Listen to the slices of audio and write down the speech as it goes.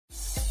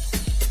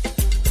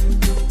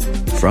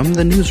From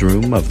the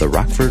newsroom of the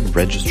Rockford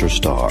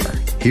Register-Star,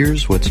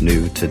 here's what's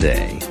new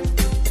today.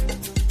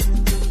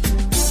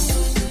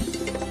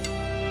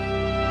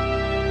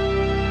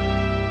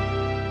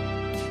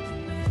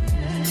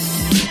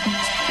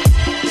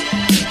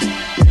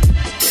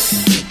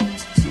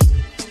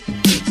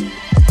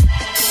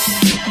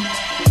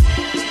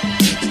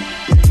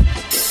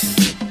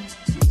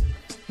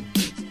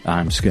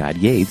 I'm Scott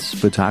Yates,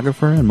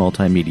 photographer and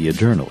multimedia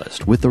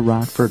journalist with the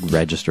Rockford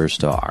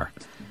Register-Star.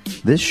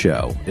 This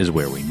show is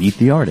where we meet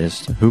the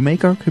artists who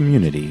make our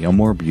community a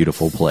more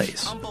beautiful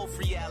place.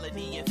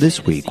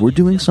 This week, we're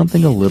doing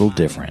something a little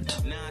different.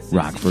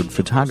 Rockford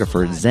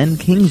photographer Zen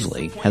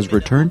Kingsley has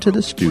returned to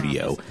the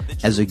studio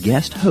as a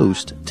guest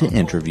host to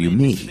interview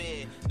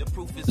me.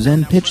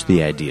 Zen pitched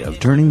the idea of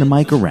turning the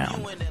mic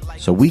around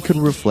so we could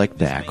reflect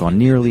back on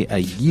nearly a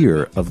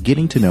year of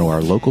getting to know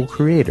our local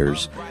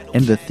creators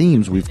and the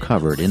themes we've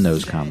covered in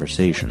those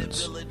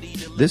conversations.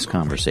 This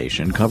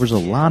conversation covers a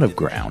lot of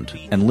ground,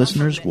 and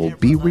listeners will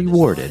be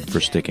rewarded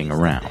for sticking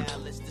around.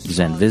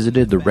 Zen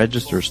visited the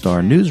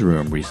Register-Star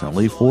newsroom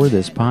recently for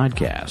this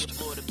podcast,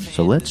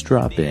 so let's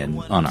drop in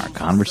on our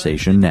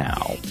conversation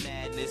now.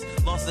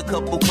 Lost a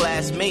couple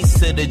classmates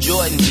to the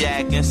Jordan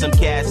Jack, and some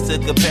cats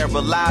took a pair of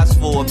lives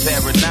for a pair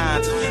of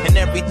nines. And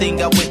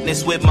everything I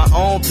witnessed with my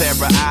own pair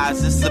of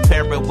eyes, it's a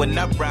parrot when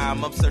I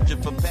rhyme, I'm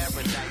searching for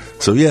paradise.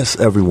 So yes,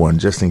 everyone,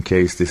 just in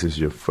case this is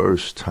your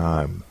first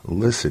time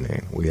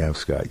listening, we have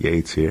Scott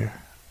Yates here.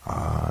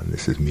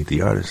 This is Meet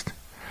the Artist.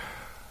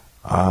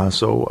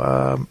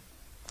 So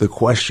the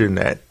question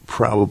that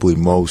probably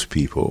most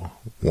people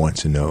want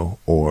to know,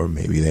 or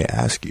maybe they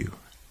ask you,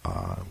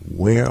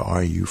 where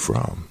are you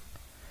from?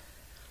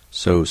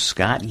 So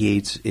Scott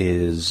Yates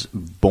is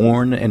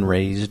born and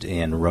raised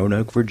in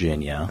Roanoke,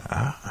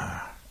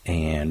 Virginia,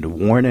 and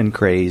born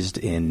and raised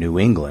in New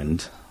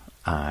England.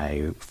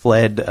 I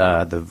fled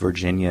the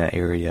Virginia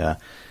area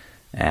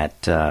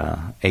at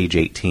age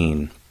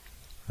 18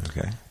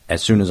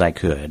 as soon as I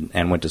could,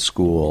 and went to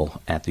school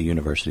at the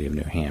University of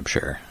New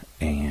Hampshire.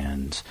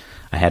 And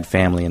I had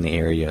family in the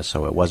area,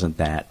 so it wasn't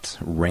that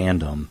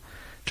random.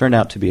 Turned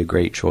out to be a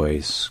great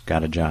choice.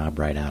 Got a job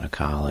right out of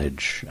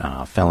college,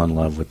 fell in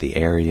love with the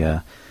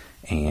area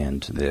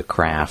and the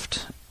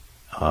craft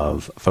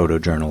of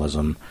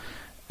photojournalism,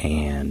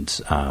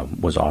 and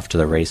was off to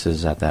the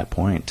races at that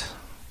point.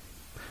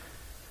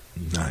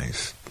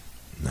 Nice.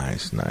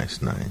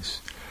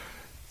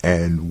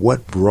 And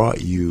what brought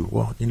you,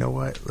 well, you know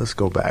what? Let's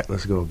go back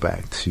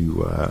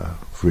to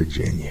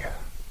Virginia.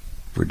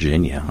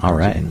 Virginia, all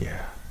right.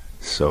 Virginia.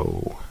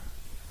 So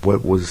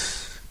what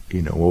was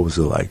it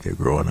like there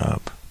growing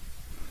up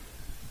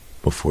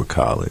before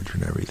college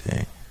and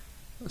everything?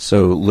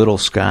 So little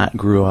Scott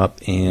grew up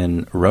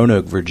in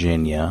Roanoke,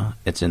 Virginia.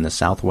 It's in the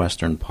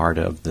southwestern part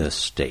of the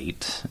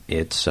state.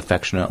 It's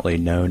affectionately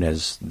known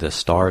as the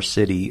Star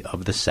City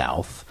of the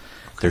South.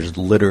 There's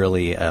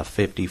literally a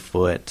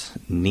 50-foot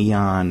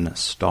neon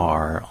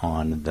star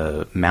on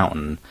the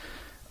mountain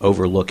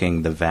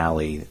overlooking the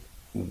valley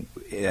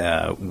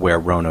where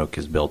Roanoke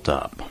is built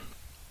up.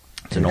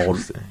 It's an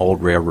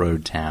old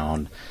railroad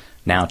town,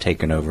 now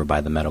taken over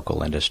by the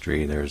medical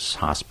industry. There's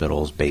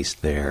hospitals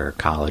based there.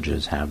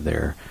 Colleges have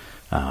their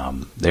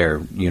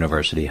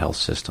university health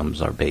systems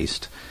are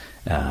based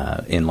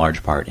in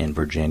large part in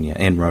Virginia,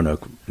 in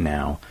Roanoke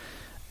now.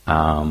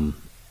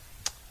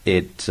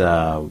 It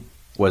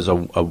was a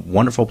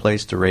wonderful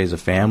place to raise a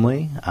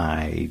family.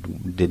 I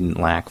didn't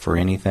lack for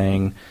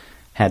anything.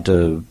 Had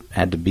to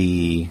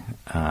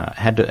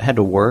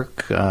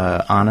work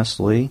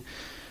honestly,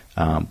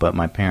 but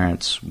my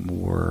parents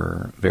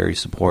were very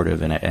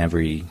supportive in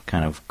every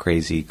kind of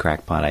crazy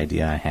crackpot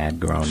idea I had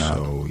growing up.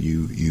 So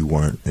you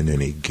weren't in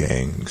any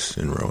gangs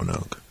in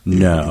Roanoke?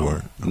 No, you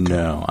weren't? Okay.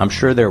 No. I'm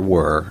sure there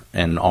were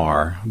and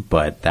are,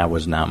 but that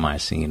was not my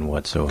scene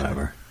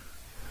whatsoever. Okay.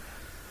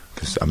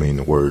 Because, I mean,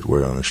 the word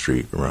on the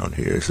street around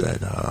here is that,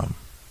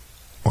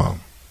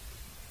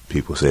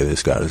 people say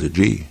this guy is a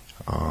G.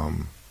 I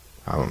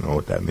don't know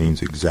what that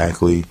means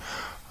exactly,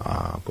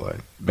 but...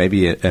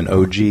 Maybe an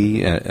OG,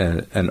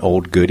 an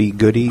old goody.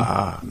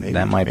 Maybe,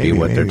 that might be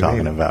what they're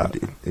talking about.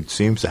 It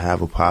seems to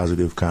have a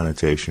positive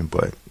connotation,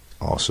 but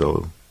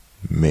also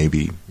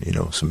maybe,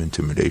 some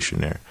intimidation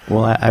there.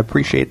 Well, I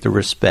appreciate the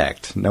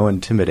respect. No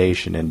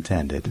intimidation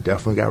intended.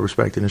 Definitely got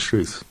respect in the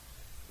streets.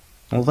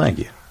 Well, thank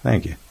you.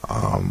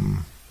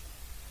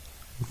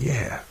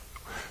 Yeah.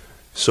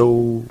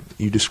 So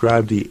you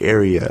described the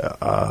area.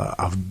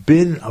 I've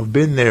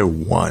been there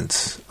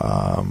once.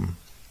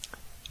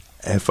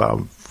 If I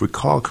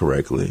recall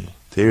correctly,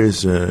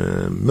 there's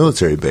a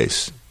military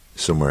base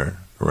somewhere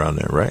around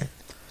there, right?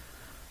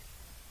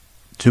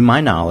 To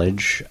my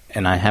knowledge,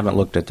 and I haven't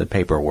looked at the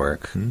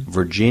paperwork,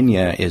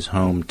 Virginia is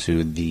home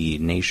to the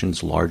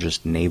nation's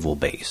largest naval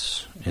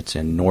base. It's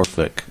in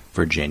Norfolk,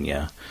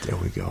 Virginia. There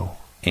we go.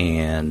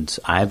 And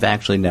I've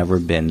actually never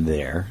been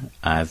there.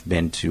 I've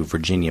been to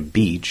Virginia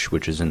Beach,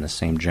 which is in the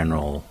same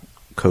general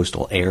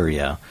coastal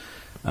area,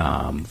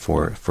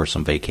 for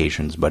some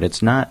vacations. But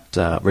it's not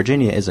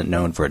Virginia isn't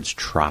known for its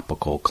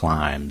tropical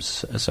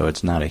climes, so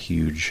it's not a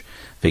huge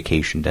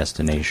vacation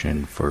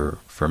destination for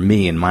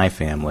me and my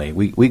family.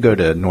 We go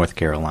to North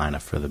Carolina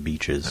for the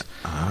beaches.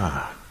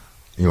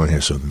 You want to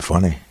hear something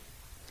funny?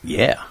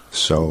 Yeah.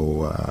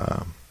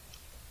 So,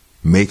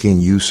 making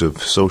use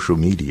of social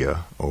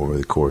media over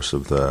the course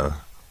of the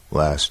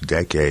last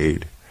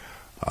decade,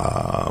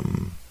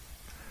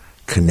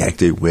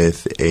 connected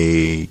with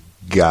a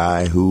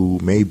guy who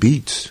made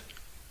beats.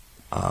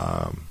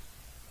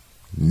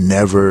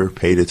 Never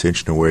paid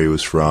attention to where he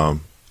was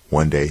from.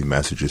 One day he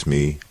messages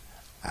me,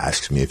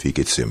 asks me if he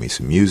could send me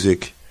some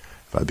music,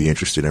 if I'd be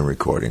interested in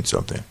recording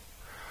something.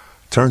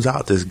 Turns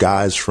out this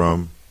guy's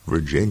from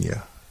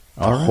Virginia.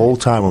 The whole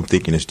time I'm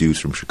thinking this dude's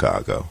from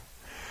Chicago.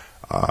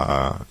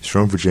 He's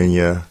from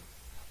Virginia.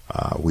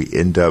 We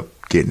end up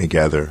getting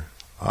together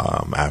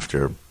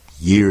after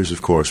years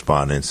of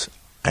correspondence.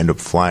 I end up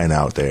flying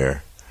out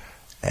there,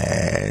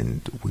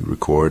 and we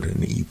record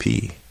an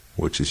EP,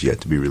 which is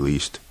yet to be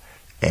released.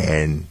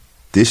 And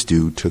this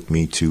dude took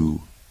me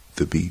to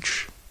the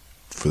beach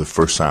for the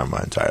first time in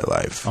my entire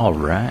life. All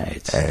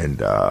right.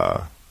 And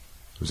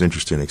it was an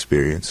interesting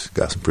experience.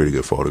 Got some pretty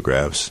good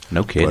photographs.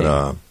 No kidding.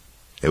 But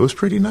it was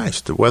pretty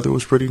nice. The weather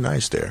was pretty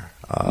nice there.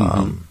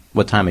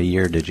 What time of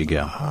year did you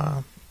go?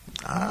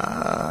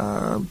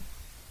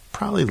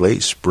 Probably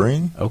late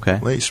spring. Okay.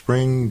 Late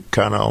spring,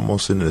 kind of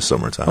almost into the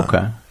summertime.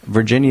 Okay.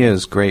 Virginia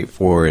is great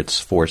for its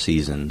four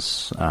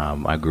seasons.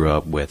 I grew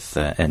up with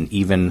an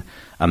even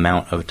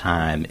amount of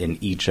time in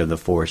each of the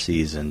four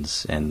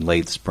seasons, in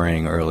late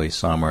spring, early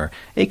summer.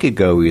 It could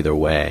go either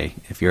way.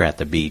 If you're at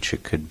the beach,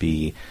 it could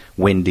be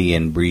windy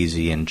and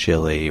breezy and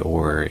chilly,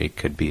 or it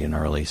could be in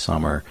early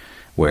summer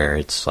where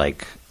it's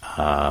like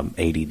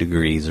 80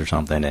 degrees or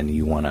something, and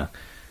you want to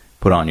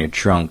put on your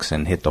trunks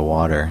and hit the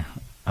water.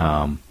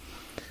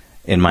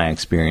 In my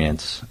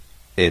experience,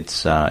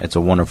 it's a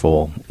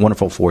wonderful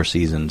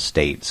four-season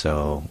state.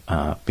 So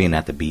being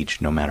at the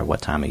beach, no matter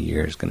what time of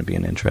year, is going to be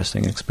an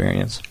interesting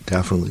experience.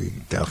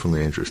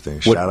 Definitely interesting.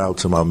 Shout out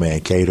to my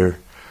man Cater.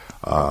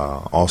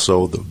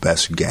 Also, the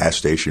best gas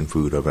station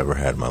food I've ever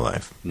had in my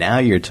life. Now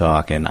you're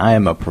talking. I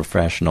am a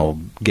professional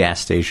gas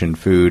station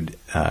food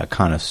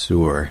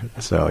connoisseur,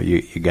 so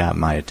you got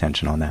my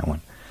attention on that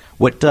one.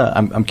 What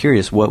I'm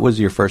curious, what was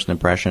your first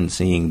impression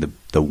seeing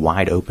the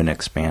wide open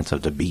expanse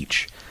of the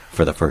beach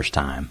for the first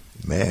time?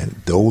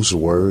 Man, those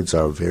words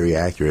are very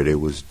accurate. It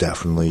was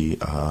definitely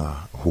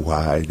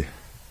wide.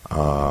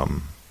 The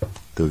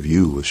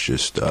view was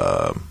just,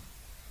 I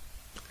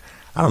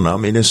don't know. I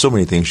mean, there's so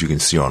many things you can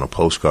see on a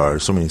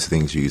postcard, so many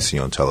things you can see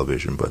on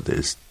television, but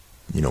there's,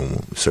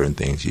 certain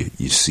things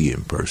you see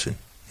in person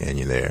and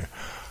you're there.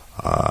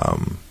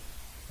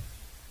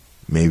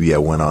 Maybe I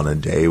went on a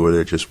day where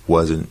there just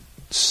wasn't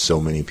so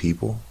many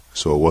people,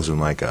 so it wasn't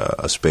like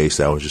a space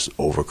that was just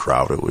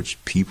overcrowded with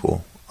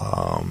people.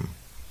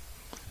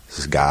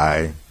 This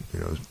guy,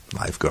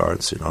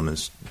 lifeguard sitting on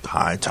this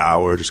high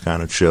tower, just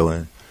kind of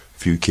chilling. A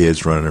few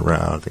kids running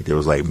around. I think there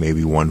was like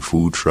maybe one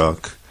food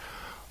truck.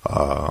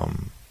 I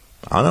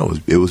don't know.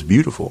 It was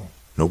beautiful.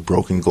 No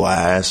broken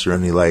glass or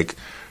any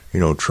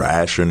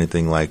trash or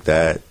anything like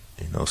that.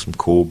 Some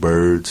cool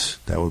birds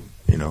that would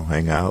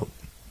hang out.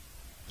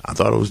 I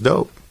thought it was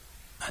dope.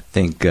 I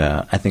think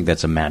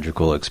that's a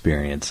magical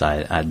experience.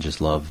 I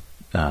just love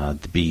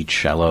the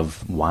beach. I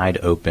love wide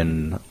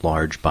open,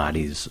 large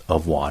bodies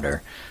of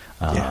water.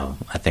 Yeah.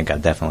 I think I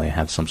definitely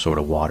have some sort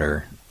of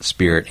water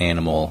spirit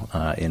animal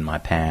in my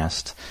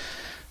past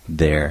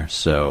there.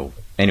 So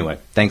anyway,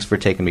 thanks for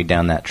taking me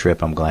down that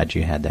trip. I'm glad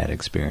you had that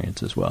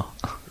experience as well.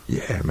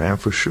 Yeah, man,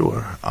 for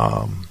sure.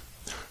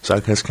 So I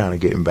guess kind of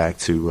getting back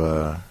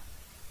to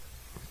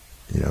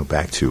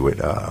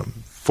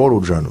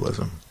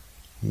photojournalism.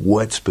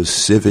 What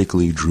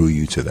specifically drew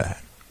you to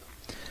that?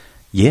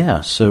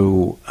 Yeah,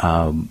 so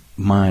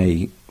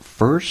my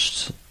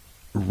first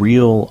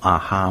real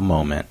aha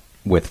moment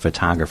with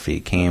photography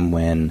came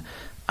when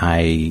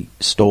I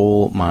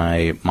stole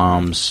my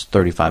mom's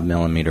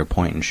 35mm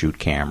point-and-shoot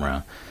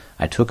camera.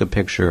 I took a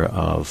picture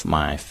of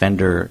my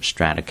Fender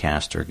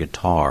Stratocaster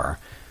guitar,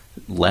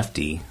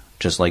 lefty,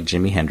 just like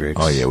Jimi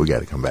Hendrix. Oh, yeah, we got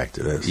to come back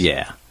to this.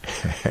 Yeah.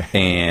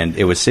 And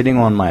it was sitting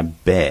on my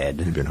bed,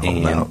 You've been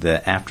holding and out.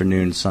 the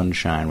afternoon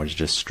sunshine was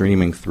just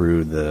streaming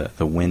through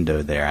the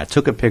window there. I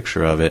took a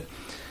picture of it.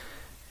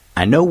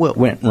 I know what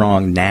went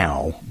wrong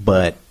now,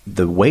 but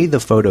the way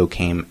the photo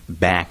came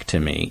back to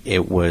me,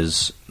 it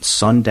was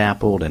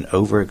sun-dappled and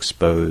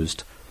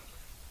overexposed.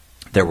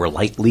 There were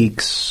light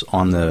leaks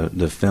on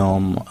the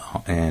film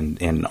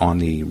and on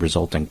the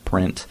resulting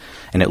print,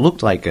 and it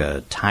looked like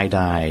a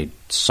tie-dye,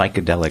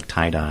 psychedelic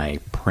tie-dye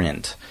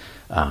print.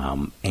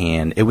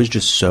 And it was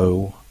just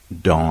so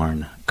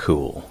darn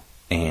cool.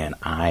 And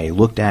I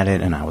looked at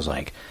it and I was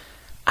like,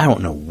 I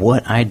don't know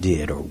what I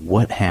did or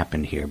what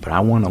happened here, but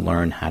I want to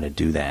learn how to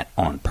do that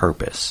on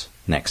purpose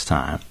next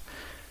time.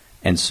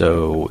 And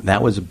so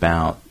that was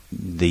about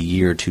the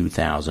year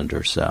 2000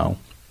 or so.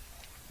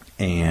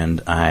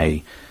 And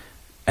I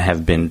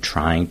have been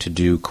trying to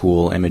do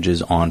cool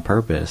images on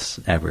purpose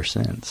ever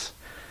since.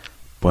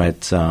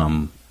 But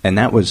and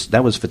that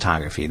was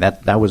photography.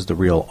 That was the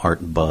real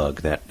art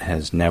bug that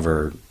has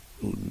never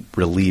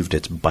relieved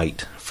its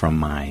bite from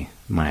my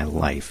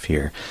life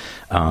here.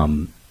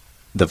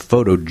 The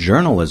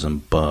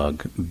photojournalism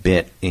bug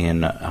bit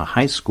in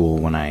high school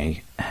when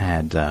I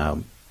had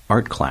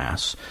art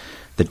class.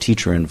 The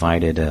teacher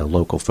invited a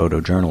local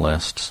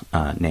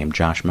photojournalist named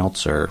Josh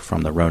Meltzer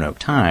from the Roanoke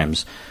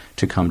Times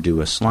to come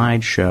do a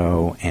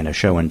slideshow and a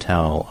show and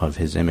tell of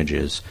his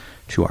images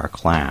to our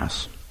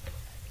class.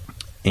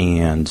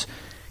 And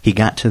he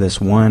got to this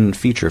one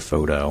feature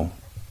photo,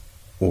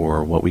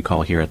 or what we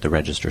call here at the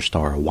Register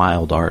Star, a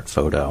wild art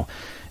photo.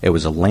 It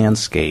was a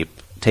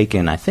landscape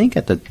taken, I think,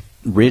 at the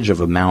ridge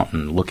of a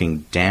mountain looking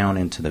down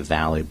into the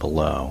valley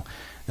below.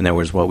 And there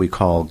was what we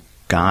call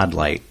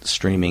godlight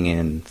streaming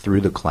in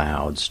through the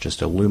clouds,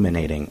 just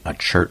illuminating a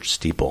church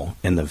steeple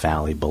in the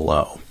valley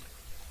below.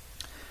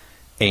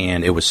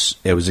 And it was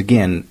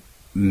again,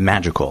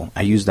 magical.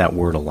 I use that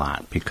word a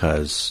lot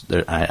because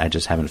I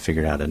just haven't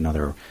figured out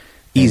another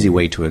easy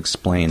way to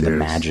explain the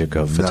magic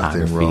of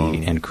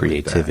photography and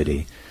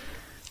creativity.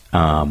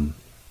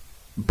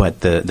 But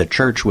the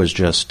church was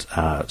just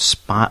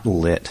spot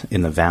lit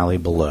in the valley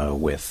below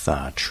with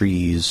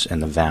trees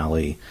and the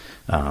valley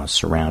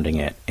surrounding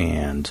it.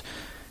 And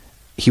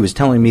he was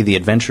telling me the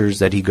adventures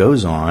that he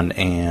goes on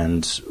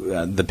and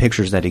the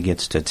pictures that he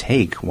gets to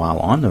take while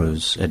on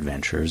those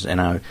adventures.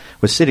 And I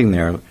was sitting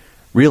there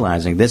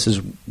realizing this is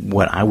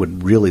what I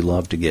would really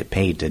love to get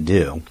paid to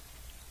do.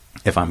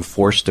 If I'm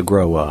forced to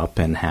grow up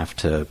and have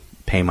to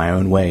pay my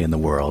own way in the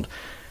world,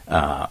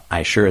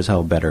 I sure as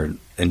hell better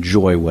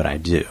enjoy what I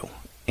do.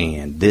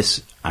 And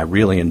I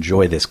really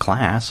enjoy this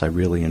class. I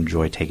really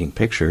enjoy taking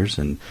pictures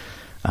and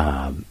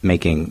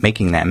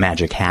making that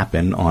magic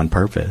happen on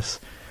purpose.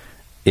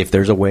 If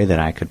there's a way that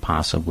I could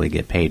possibly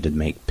get paid to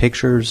make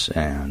pictures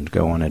and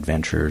go on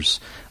adventures,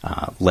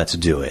 let's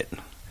do it.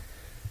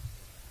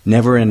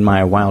 Never in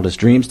my wildest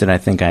dreams did I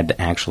think I'd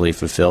actually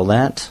fulfill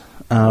that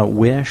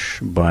wish,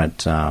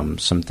 but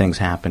some things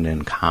happened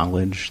in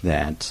college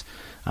that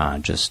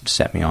just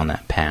set me on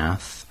that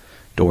path.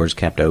 Doors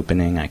kept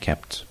opening. I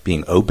kept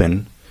being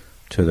open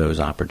to those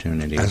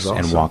opportunities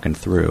and walking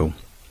through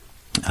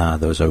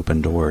those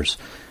open doors.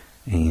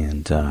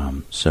 And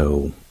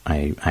so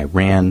I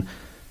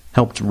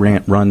helped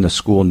run the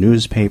school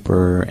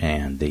newspaper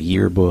and the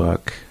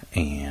yearbook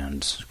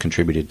and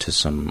contributed to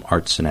some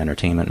arts and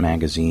entertainment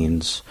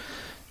magazines,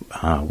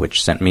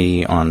 which sent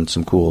me on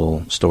some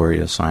cool story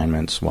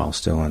assignments while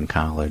still in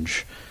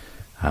college.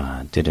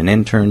 Did an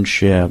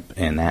internship,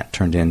 and that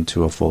turned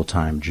into a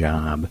full-time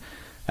job.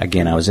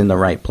 Again, I was in the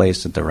right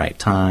place at the right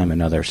time.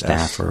 Another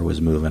staffer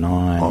was moving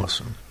on.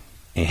 Awesome.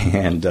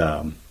 And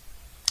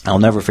I'll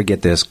never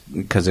forget this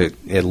because it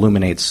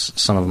illuminates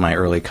some of my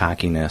early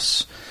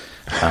cockiness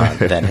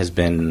that has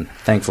been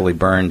thankfully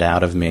burned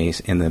out of me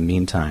in the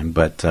meantime.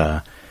 But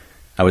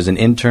I was an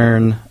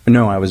intern.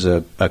 No, I was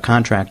a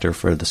contractor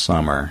for the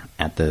summer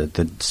at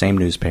the same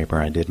newspaper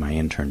I did my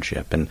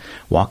internship. And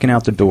walking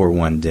out the door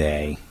one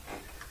day,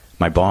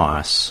 my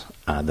boss,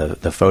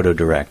 the photo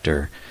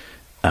director,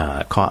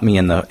 caught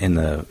me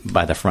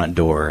by the front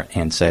door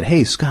and said,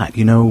 "Hey, Scott,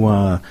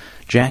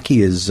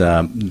 Jackie is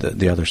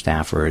the other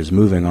staffer is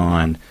moving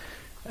on.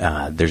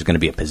 There's going to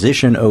be a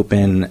position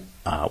open.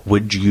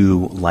 Would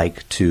you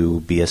like to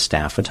be a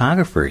staff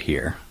photographer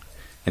here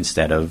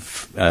instead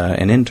of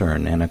an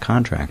intern and a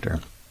contractor?"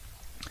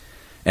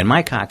 And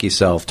my cocky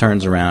self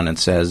turns around and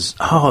says,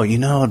 "Oh,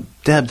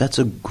 Deb, that's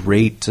a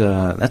great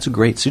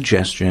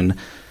suggestion.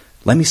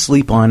 Let me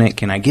sleep on it.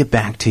 Can I get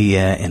back to you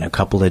in a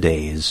couple of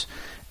days?"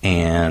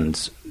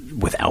 And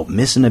without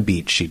missing a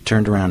beat, she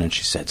turned around and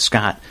she said,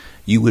 "Scott,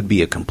 you would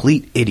be a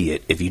complete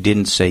idiot if you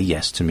didn't say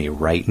yes to me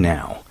right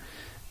now."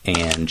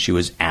 And she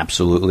was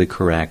absolutely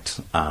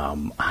correct.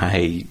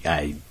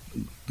 I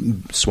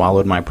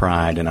swallowed my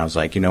pride, and I was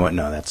like, you know what?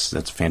 No, that's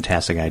a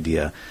fantastic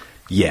idea.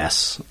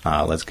 Yes,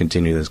 let's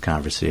continue this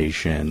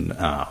conversation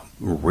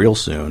real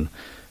soon.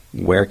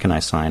 Where can I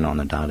sign on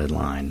the dotted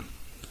line?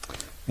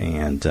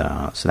 And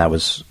so that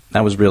was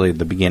really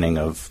the beginning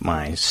of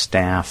my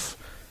staff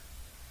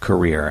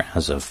career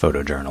as a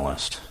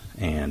photojournalist.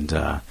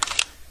 And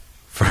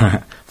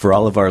for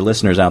all of our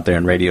listeners out there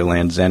in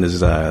Radioland, Zen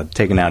is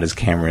taking out his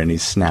camera and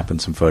he's snapping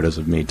some photos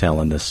of me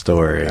telling this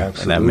story.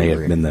 Absolutely. That may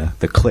have been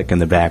the click in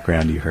the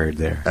background you heard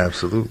there.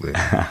 Absolutely.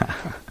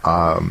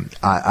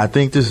 I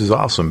think this is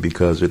awesome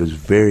because it is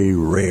very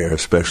rare,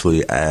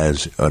 especially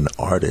as an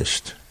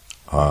artist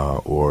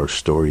or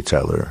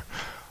storyteller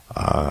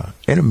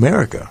in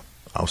America,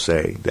 I'll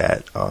say,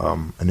 that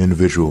an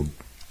individual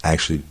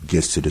actually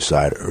gets to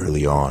decide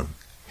early on,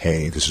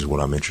 hey, this is what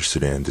I'm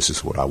interested in, this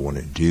is what I want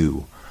to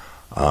do.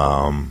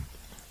 And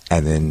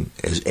then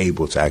is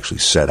able to actually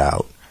set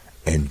out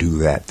and do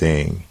that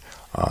thing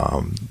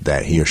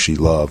that he or she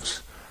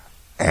loves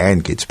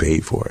and gets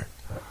paid for it.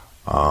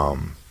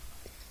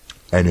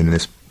 And in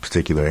this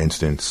particular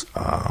instance,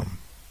 not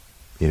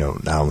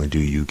only do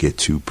you get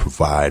to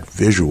provide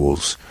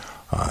visuals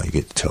You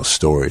get to tell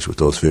stories with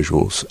those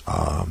visuals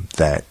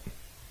that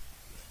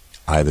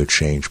either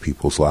change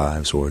people's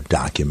lives or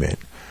document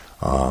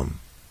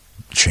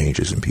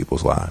changes in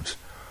people's lives.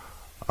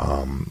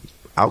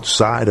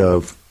 Outside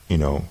of,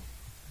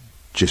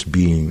 just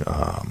being,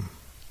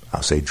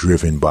 I'll say,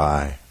 driven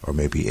by or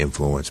maybe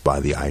influenced by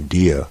the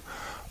idea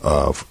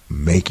of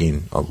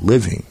making a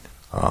living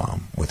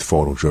with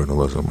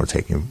photojournalism or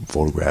taking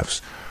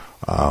photographs,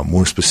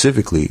 more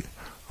specifically,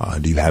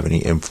 do you have any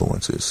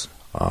influences,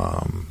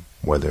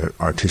 whether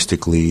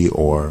artistically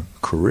or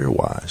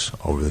career-wise,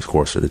 over the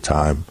course of the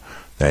time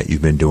that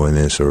you've been doing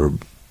this or,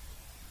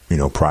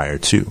 prior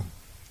to?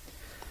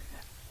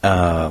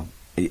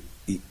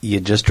 You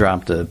just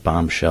dropped a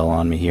bombshell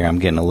on me here. I'm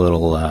getting a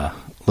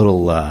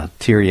little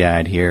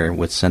teary-eyed here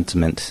with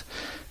sentiment.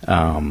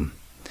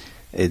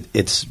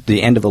 It's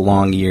the end of a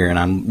long year, and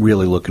I'm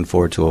really looking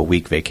forward to a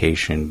week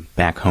vacation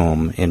back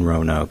home in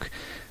Roanoke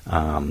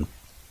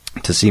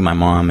to see my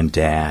mom and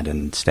dad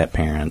and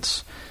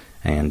step-parents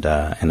and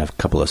a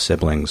couple of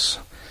siblings.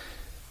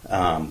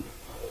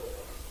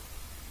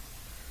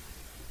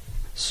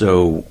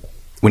 So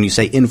when you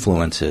say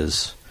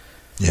influences,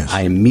 yes,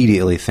 I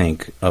immediately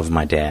think of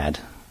my dad,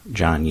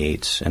 John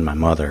Yates, and my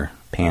mother,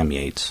 Pam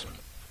Yates.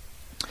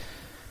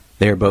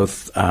 They're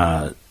both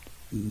the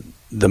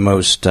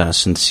most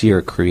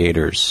sincere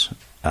creators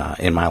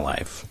in my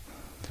life.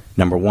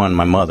 Number one,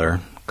 my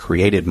mother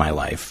created my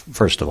life,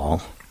 first of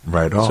all.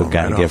 Right on. So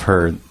got to give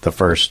her the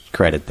first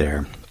credit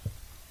there.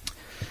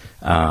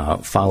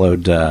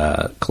 Followed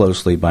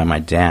closely by my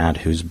dad,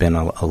 who's been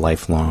a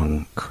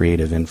lifelong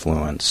creative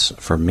influence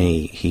for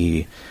me.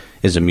 He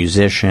is a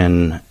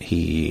musician.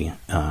 He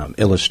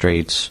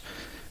illustrates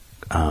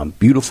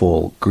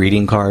beautiful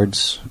greeting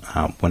cards.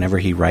 Whenever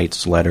he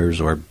writes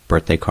letters or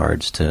birthday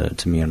cards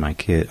to me and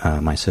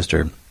my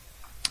sister,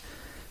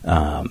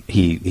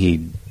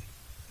 he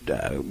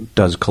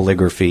does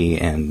calligraphy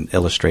and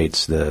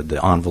illustrates the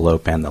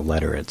envelope and the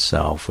letter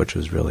itself, which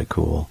was really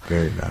cool.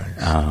 Very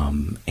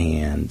nice.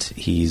 And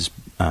he's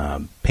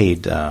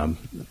paid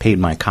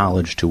my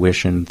college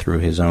tuition through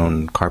his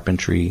own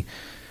carpentry,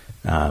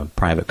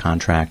 private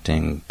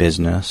contracting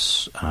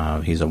business.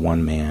 He's a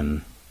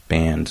one-man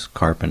band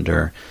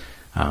carpenter.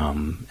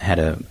 Had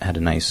a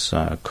nice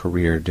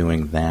career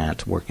doing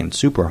that, working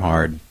super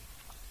hard,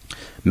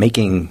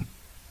 making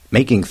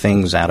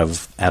things out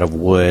of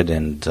wood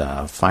and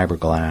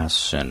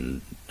fiberglass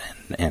and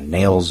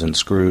nails and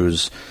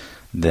screws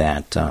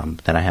that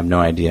I have no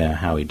idea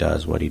how he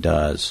does what he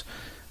does.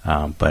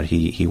 But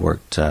he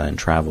worked and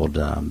traveled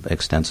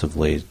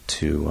extensively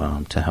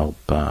to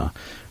help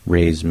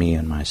raise me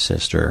and my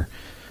sister.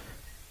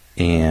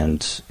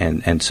 And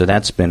so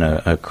that's been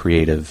a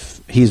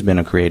creative. He's been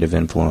a creative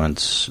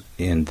influence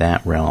in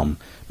that realm.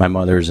 My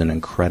mother's an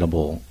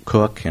incredible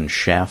cook and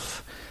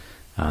chef.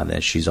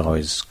 That she's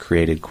always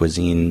created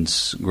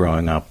cuisines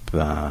growing up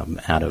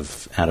out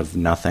of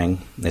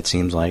nothing. It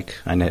seems like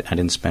I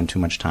didn't spend too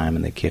much time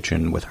in the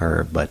kitchen with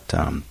her, but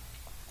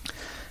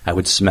I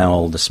would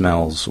smell the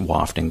smells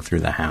wafting through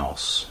the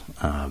house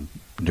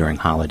during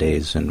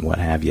holidays and what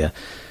have you.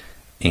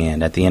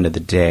 And at the end of the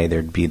day,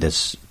 there'd be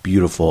this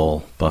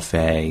beautiful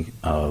buffet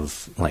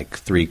of like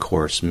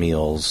 3-course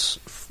meals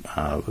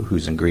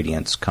whose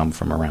ingredients come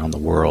from around the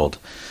world.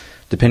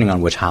 Depending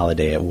on which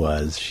holiday it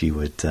was, she'd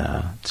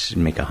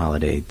make a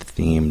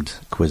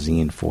holiday-themed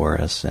cuisine for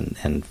us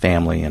and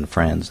family and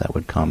friends that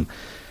would come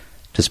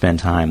to spend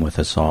time with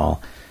us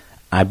all.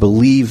 I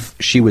believe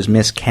she was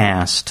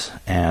miscast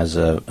as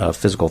a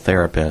physical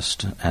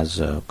therapist, as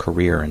a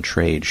career and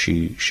trade.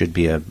 She should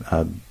be a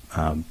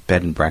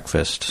bed and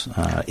breakfast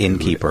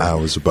innkeeper. I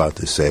was about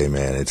to say,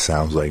 man, it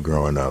sounds like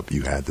growing up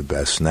you had the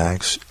best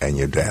snacks and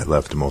your dad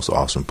left the most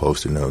awesome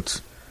Post-it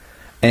notes.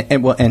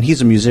 And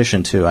he's a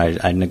musician too.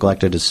 I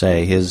neglected to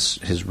say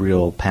his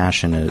real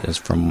passion is,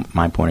 from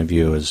my point of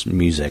view, is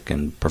music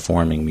and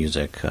performing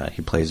music.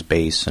 He plays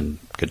bass and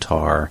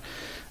guitar,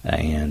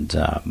 and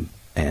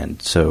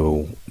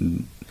so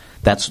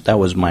that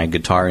was my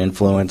guitar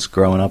influence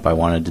growing up. I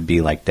wanted to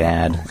be like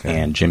Dad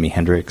and Jimi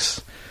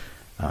Hendrix.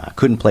 I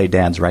couldn't play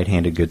Dad's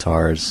right-handed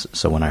guitars,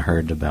 so when I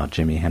heard about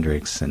Jimi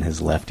Hendrix and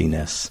his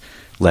leftiness,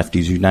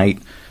 Lefties Unite,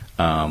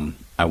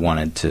 I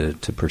wanted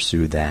to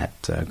pursue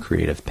that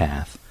creative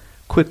path.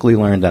 Quickly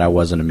learned that I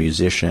wasn't a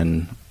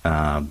musician,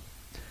 and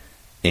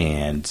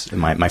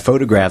my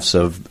photographs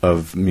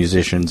of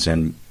musicians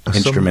and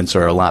instruments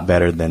are a lot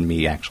better than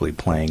me actually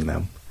playing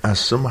them. I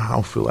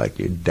somehow feel like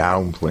you're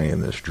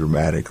downplaying this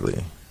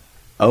dramatically.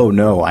 Oh,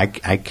 no, I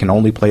can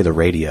only play the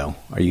radio.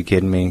 Are you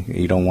kidding me?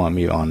 You don't want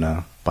me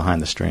on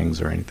behind the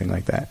strings or anything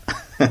like that?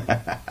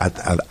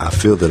 I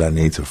feel that I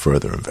need to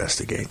further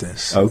investigate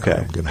this.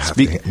 Okay.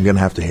 I'm gonna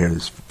have to hear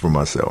this for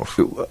myself.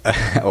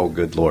 Oh,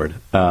 good Lord.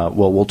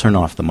 Well, we'll turn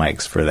off the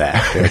mics for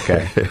that.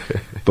 Okay.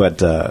 But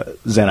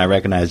Zen, I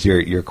recognize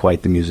you're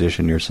quite the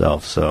musician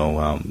yourself,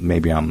 so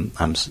maybe I'm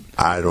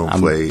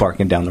play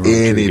barking down the road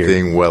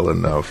anything well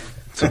enough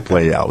to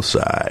play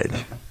outside.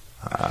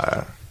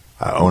 I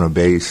own a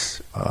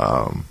bass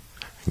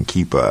and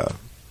keep a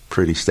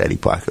pretty steady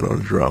pocket on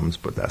the drums,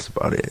 but that's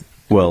about it.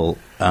 Well,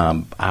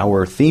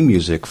 our theme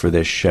music for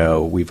this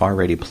show, we've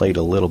already played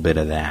a little bit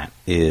of that,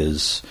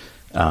 is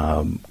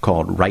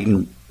called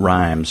Writing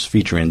Rhymes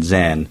featuring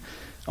Zen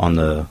on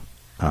the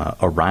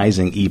A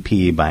Rising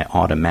EP by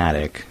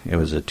Automatic. It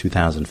was a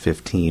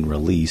 2015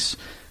 release.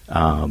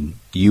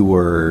 You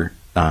were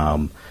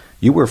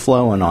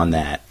flowing on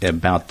that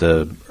about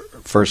the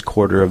first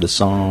quarter of the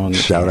song.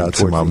 Shout out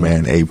to my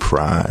man A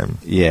Prime.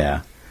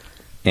 Yeah.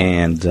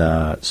 And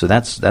so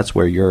that's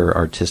where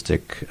your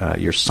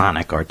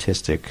sonic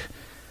artistic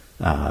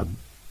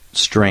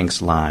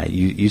strengths lie.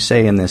 You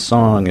say in this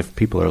song, if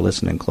people are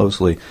listening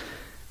closely,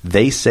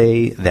 they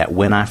say that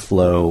when I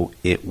flow,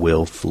 it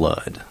will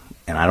flood.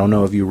 And I don't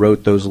know if you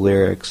wrote those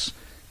lyrics,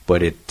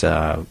 but it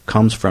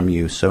comes from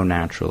you so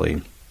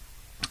naturally.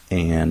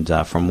 And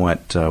from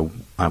what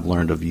I've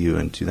learned of you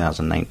in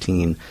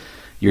 2019,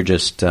 you're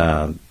just,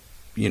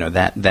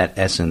 that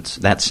essence,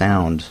 that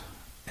sound,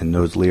 and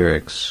those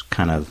lyrics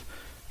kind of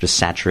just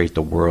saturate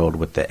the world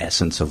with the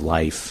essence of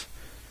life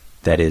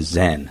that is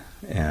Zen,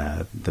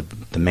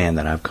 the man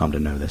that I've come to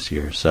know this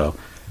year. So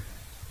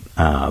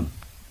I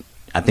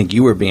think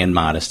you were being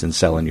modest and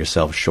selling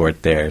yourself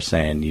short there,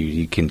 saying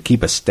you can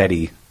keep a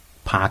steady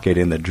pocket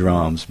in the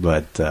drums,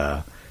 but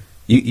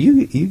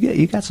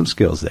you got some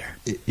skills there.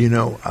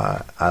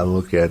 I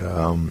look at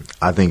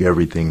I think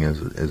everything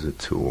is a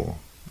tool,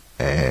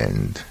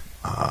 and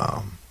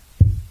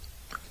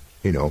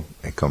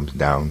it comes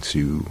down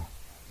to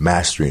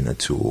mastering a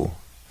tool,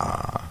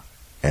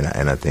 and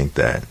I think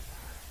that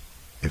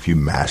if you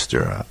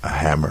master a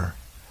hammer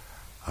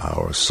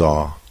or a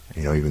saw,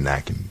 even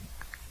that can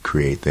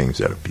create things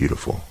that are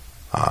beautiful,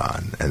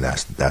 and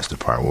that's the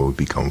part where we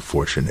become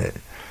fortunate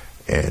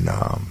in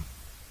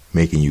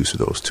making use of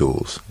those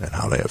tools and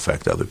how they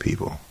affect other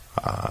people.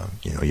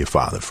 Your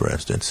father, for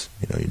instance,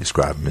 you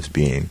describe him as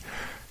being,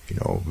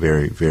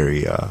 very,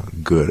 very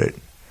good at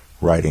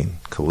writing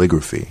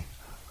calligraphy,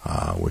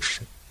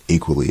 which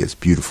equally is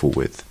beautiful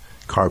with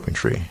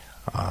carpentry,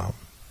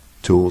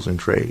 tools and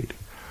trade.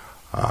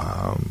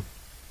 And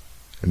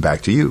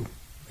back to you,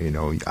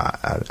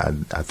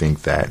 I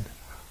think that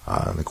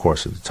in the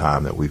course of the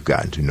time that we've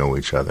gotten to know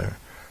each other,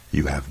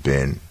 you have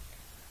been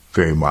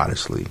very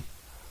modestly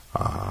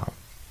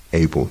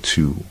able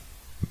to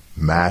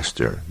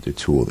master the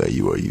tool that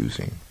you are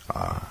using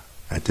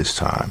at this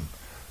time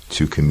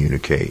to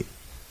communicate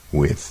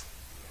with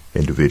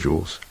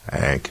individuals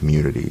and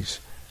communities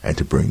and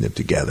to bring them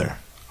together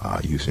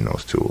using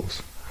those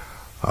tools.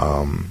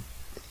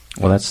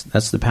 Well,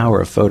 that's the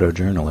power of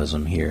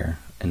photojournalism here,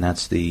 and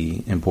that's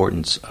the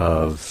importance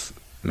of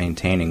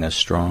maintaining a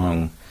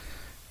strong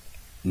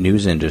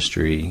news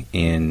industry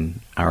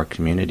in our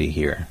community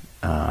here.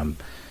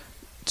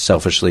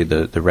 Selfishly,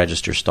 the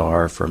Register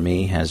Star for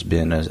me has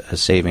been a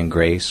saving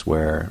grace,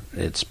 where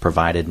it's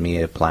provided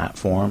me a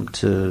platform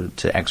to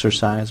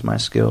exercise my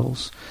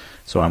skills.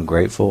 So I'm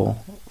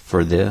grateful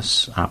for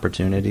this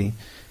opportunity,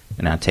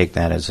 and I take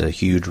that as a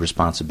huge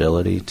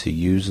responsibility to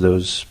use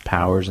those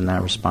powers and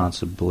that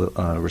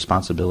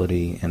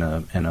responsibility in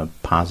a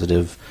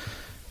positive,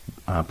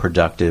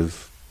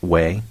 productive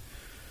way.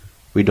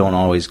 We don't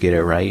always get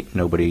it right.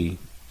 Nobody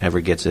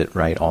ever gets it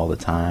right all the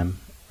time.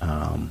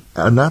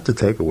 Not to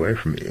take away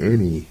from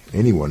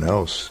anyone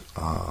else,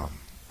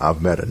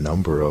 I've met a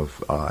number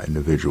of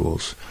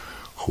individuals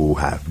who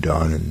have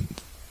done, and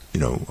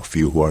a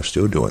few who are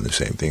still doing the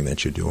same thing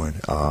that you're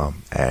doing,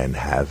 and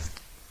have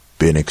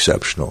been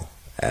exceptional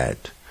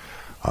at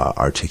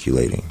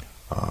articulating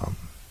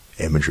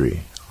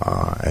imagery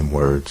and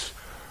words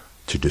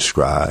to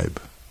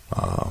describe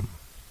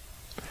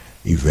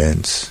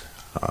events,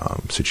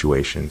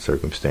 situations,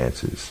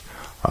 circumstances,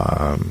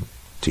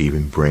 to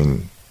even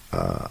bring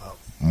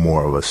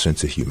more of a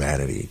sense of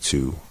humanity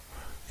to,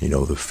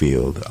 the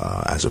field,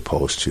 as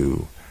opposed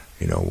to,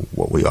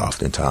 what we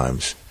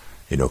oftentimes,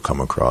 come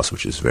across,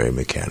 which is very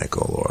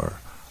mechanical or,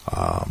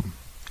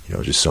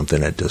 just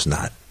something that does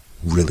not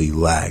really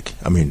lack.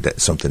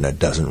 That's something that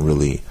doesn't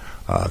really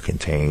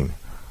contain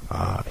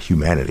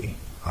humanity.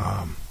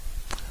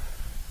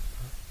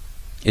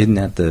 Isn't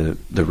that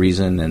the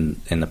reason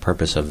and the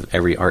purpose of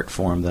every art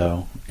form,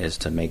 though, is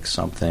to make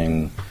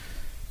something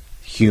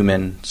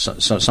human,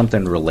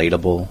 something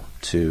relatable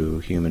to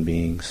human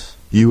beings?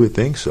 You would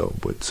think so,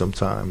 but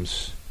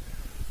sometimes,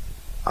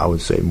 I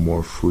would say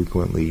more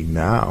frequently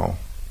now,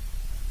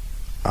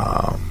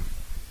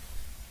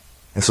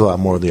 it's a lot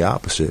more the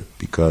opposite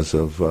because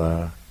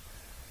of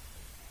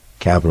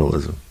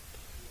capitalism.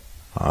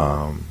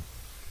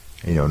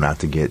 Not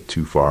to get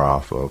too far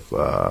off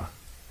of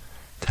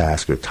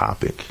task or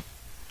topic,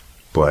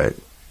 but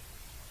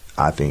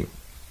I think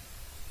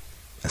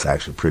that's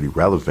actually pretty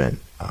relevant.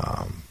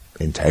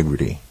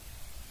 Integrity.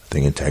 I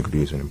think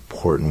integrity is an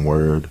important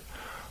word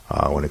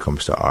when it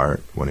comes to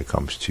art, when it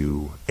comes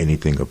to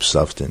anything of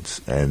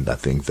substance. And I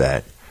think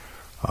that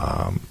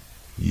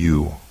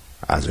you,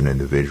 as an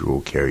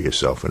individual, carry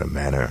yourself in a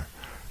manner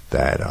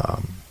that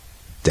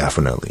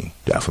definitely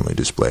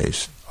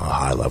displays a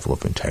high level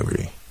of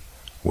integrity.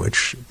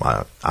 which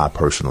I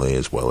personally,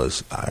 as well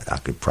as I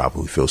could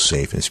probably feel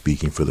safe in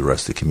speaking for the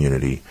rest of the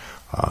community,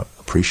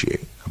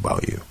 appreciate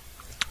about you.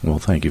 Well,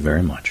 thank you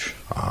very much.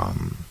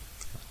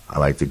 I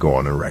like to go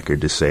on the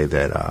record to say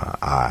that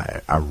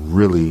I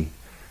really,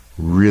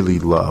 really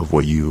love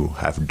what you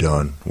have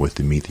done with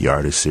the Meet the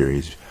Artist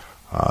series,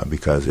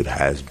 because it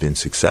has been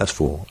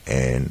successful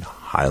in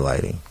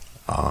highlighting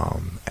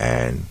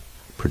and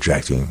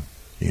projecting,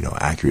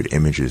 accurate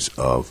images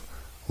of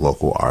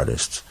local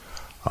artists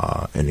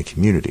in the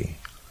community.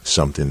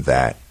 Something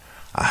that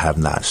I have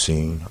not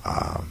seen.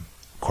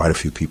 Quite a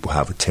few people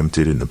have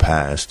attempted in the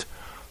past.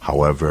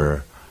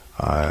 However,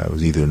 it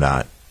was either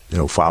not,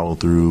 followed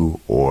through,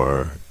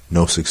 or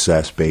no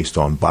success based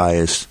on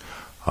bias,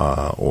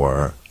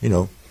 or,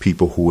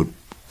 people who would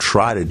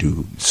try to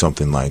do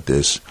something like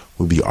this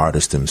would be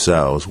artists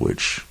themselves,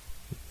 which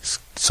is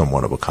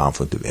somewhat of a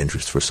conflict of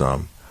interest for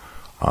some.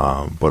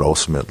 But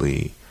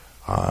ultimately,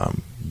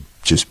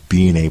 just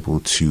being able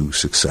to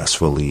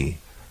successfully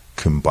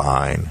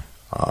combine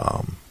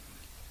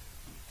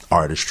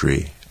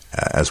artistry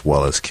as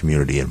well as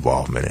community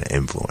involvement and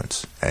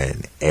influence,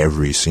 and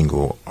every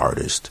single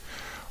artist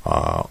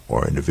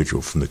or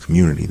individual from the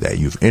community that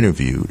you've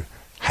interviewed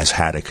has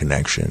had a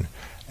connection,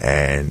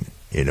 and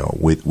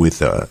with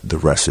the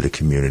rest of the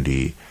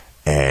community,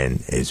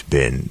 and it's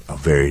been a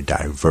very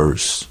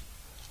diverse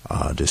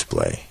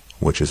display,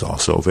 which is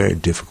also a very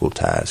difficult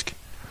task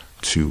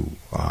to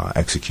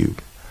execute.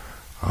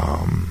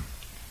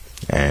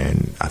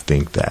 And I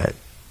think that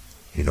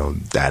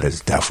that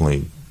is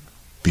definitely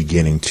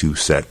beginning to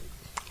set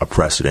a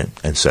precedent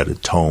and set a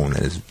tone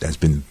that has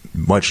been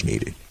much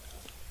needed.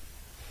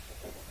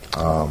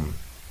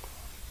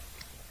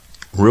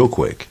 Real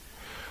quick,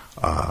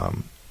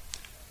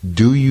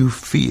 do you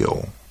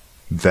feel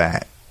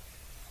that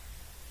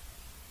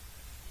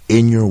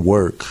in your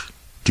work,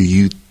 do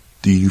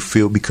you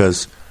feel,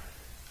 because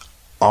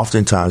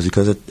oftentimes,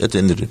 because at the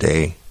end of the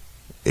day,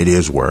 it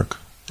is work.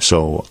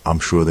 So I'm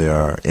sure there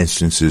are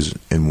instances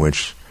in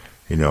which,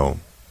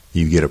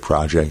 you get a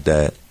project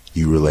that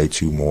you relate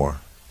to more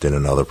than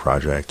another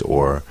project,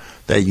 or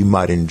that you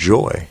might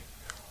enjoy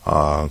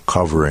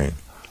covering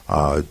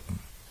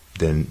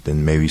than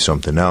maybe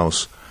something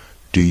else.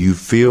 Do you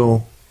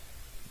feel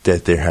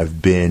that there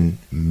have been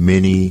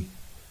many,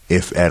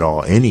 if at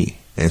all any,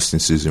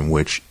 instances in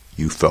which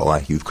you felt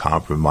like you've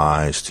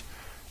compromised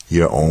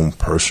your own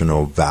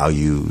personal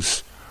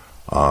values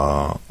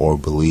or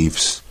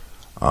beliefs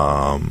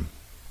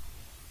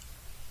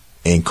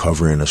in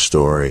covering a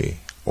story,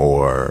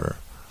 or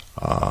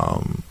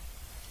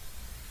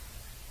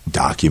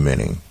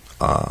documenting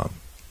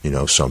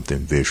something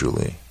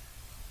visually?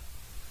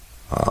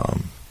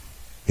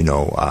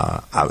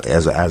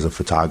 As a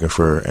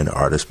photographer and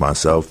artist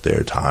myself, there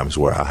are times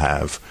where I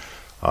have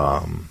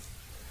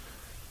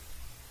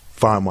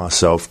find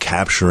myself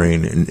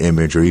capturing an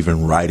image or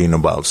even writing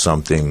about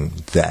something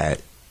that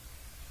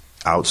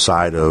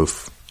outside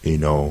of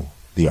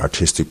the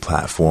artistic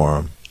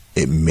platform,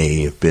 it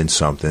may have been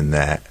something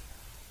that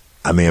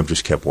I may have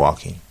just kept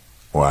walking,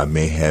 or I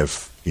may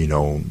have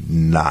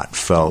not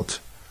felt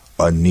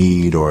a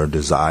need or a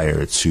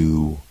desire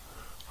to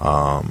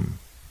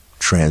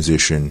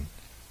transition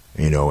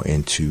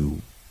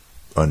into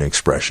an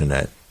expression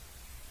that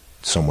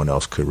someone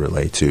else could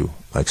relate to.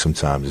 Like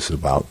sometimes it's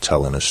about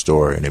telling a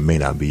story, and it may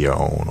not be your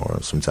own,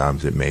 or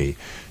sometimes it may,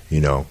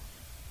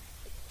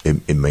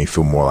 it may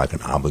feel more like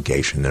an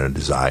obligation than a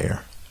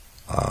desire.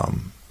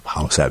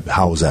 How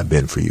has that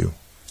been for you?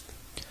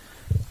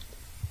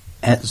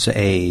 As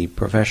a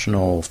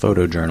professional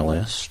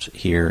photojournalist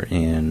here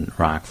in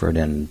Rockford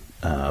and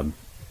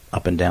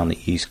up and down the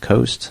East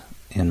Coast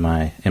in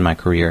my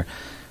career,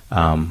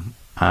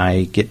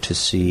 I get to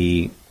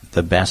see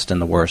the best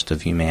and the worst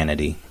of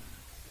humanity,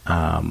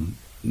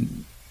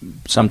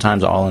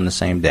 sometimes all in the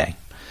same day.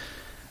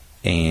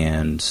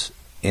 And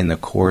in the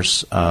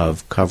course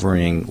of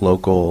covering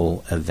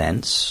local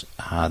events,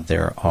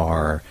 there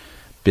are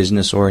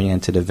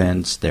business-oriented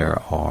events, there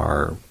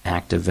are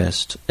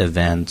activist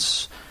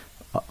events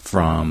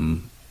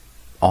from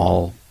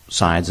all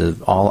sides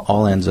of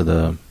all ends of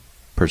the.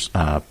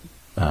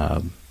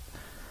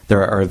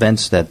 There are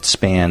events that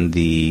span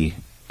the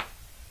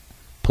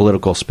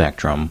political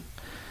spectrum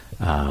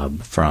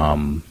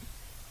from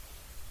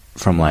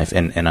life,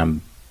 and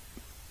I'm.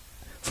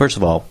 First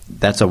of all,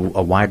 that's a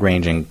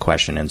wide-ranging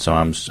question, and so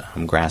I'm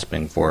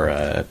grasping for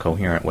a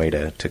coherent way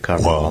to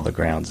cover all the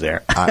grounds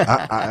there.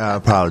 I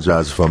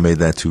apologize if I made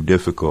that too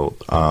difficult.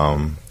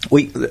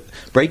 We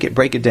break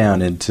it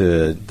down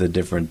into the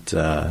different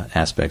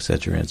aspects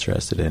that you're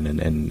interested in,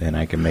 and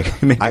I can make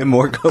it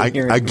more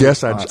coherent. I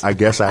guess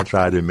I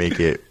try to make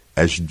it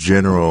as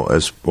general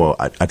as well.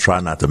 I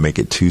try not to make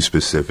it too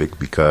specific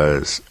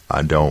because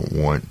I don't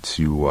want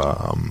to.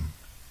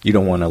 You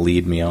don't want to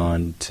lead me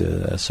on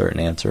to a certain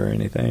answer or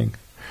anything.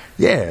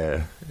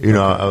 Yeah,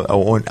 I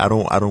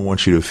don't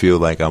want you to feel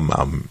like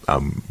I'm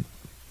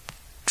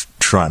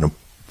trying to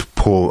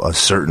pull a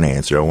certain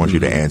answer. I want you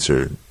to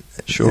answer,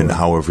 sure, and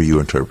however you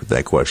interpret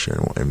that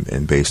question,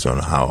 and based on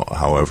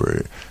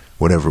however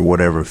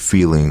whatever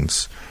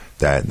feelings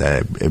that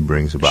it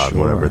brings about,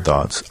 Sure. whatever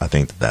thoughts. I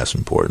think that's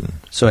important.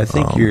 So I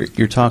think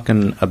you're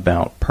talking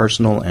about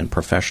personal and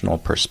professional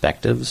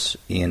perspectives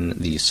in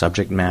the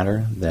subject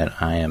matter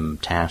that I am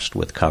tasked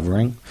with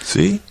covering.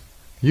 See,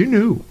 you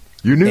knew.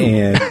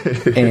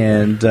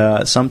 And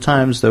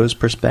sometimes those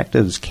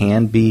perspectives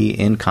can be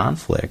in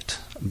conflict,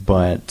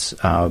 but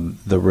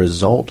the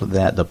result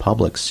that the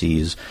public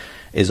sees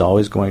is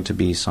always going to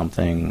be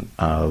something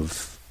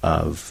of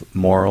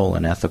moral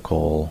and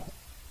ethical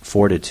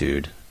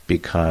fortitude,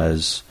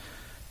 because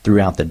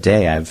throughout the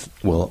day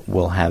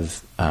we'll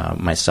have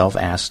myself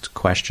asked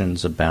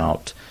questions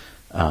about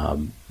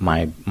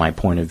my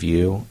point of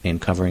view in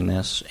covering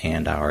this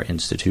and our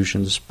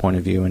institution's point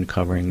of view in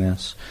covering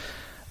this.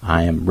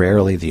 I am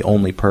rarely the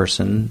only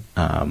person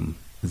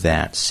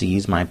that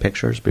sees my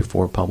pictures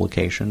before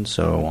publication,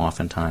 so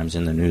oftentimes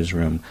in the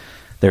newsroom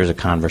there's a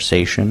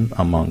conversation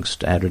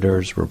amongst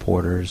editors,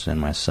 reporters, and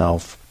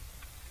myself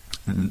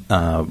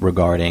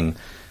regarding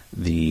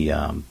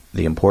the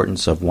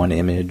importance of one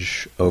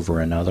image over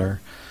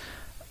another.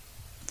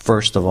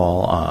 First of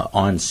all,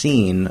 on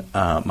scene,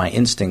 my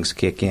instincts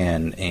kick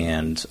in,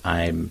 and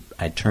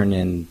I turn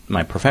in,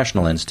 my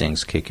professional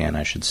instincts kick in,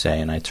 I should say,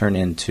 and I turn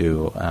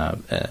into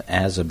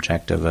as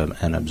objective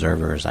an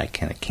observer as I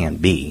can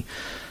be.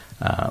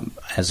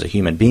 As a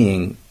human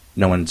being,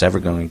 no one's ever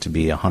going to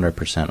be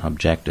 100%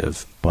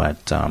 objective,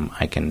 but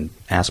I can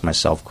ask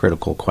myself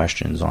critical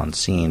questions on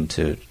scene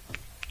to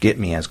get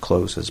me as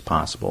close as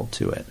possible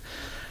to it.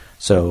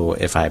 So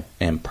if I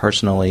am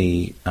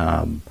personally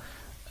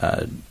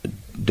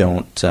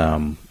don't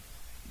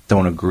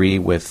agree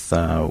with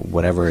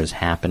whatever is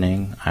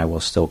happening, I will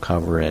still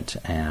cover it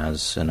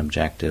as an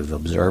objective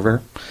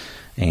observer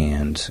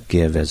and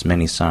give as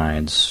many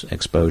sides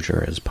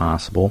exposure as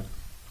possible.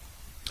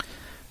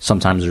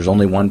 Sometimes there's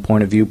only one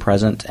point of view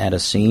present at a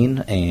scene,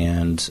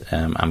 and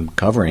I'm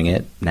covering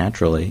it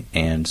naturally,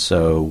 and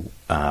so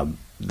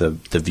the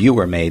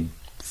viewer may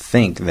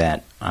think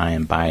that I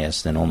am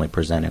biased and only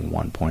presenting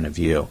one point of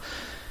view.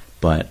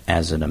 But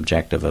as an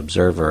objective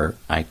observer,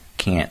 I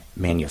can't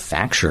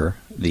manufacture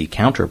the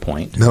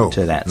counterpoint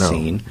to that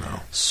scene. No.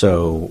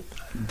 So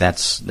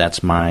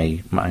that's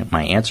my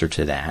answer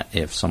to that.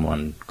 If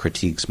someone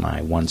critiques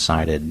my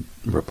one-sided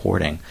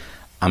reporting,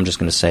 I'm just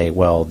going to say,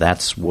 well,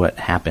 that's what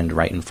happened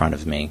right in front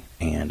of me,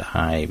 and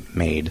I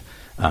made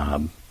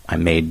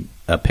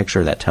a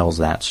picture that tells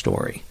that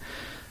story.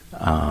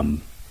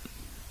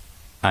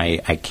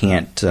 I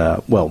can't.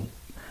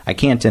 I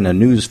can't in a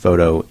news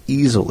photo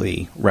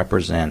easily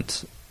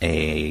represent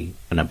an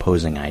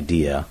opposing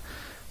idea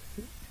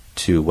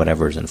to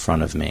whatever's in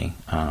front of me.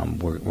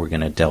 We're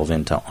going to delve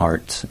into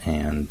art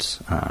and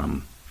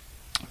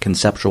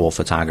conceptual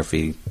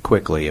photography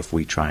quickly if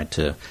we try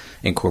to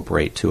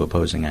incorporate two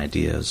opposing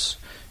ideas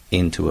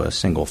into a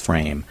single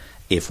frame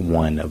if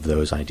one of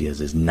those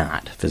ideas is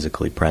not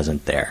physically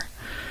present there.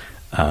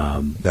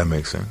 That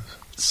makes sense.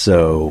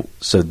 So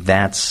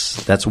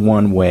that's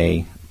one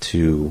way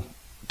to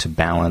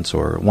balance,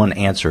 or one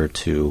answer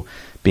to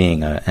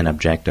being an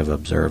objective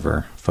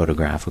observer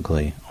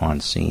photographically on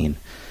scene.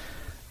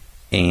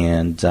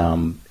 And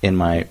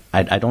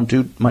I don't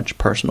do much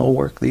personal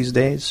work these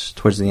days.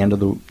 Towards the end of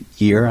the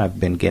year, I've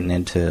been getting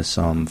into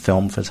some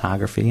film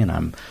photography, and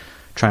I'm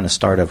trying to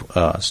start up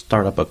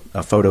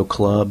a photo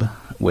club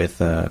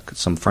with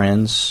some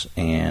friends.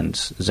 And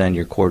Zen,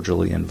 you're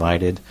cordially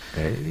invited.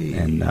 Hey.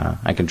 And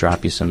I can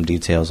drop you some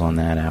details on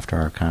that after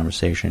our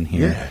conversation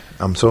here. Yeah,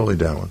 I'm totally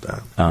down with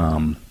that.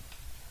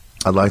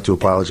 I'd like to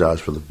apologize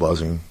for the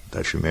buzzing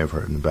that you may have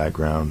heard in the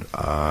background.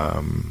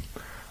 I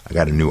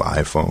got a new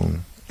iPhone,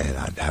 and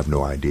I have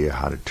no idea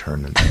how to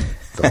turn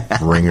the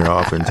ringer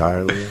off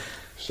entirely.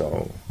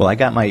 So, well, I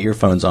got my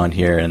earphones on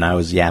here, and I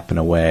was yapping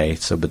away.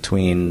 So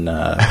between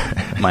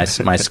my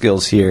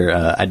skills here,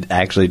 I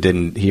actually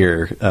didn't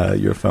hear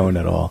your phone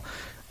at all.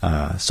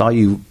 Saw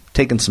you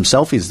taking some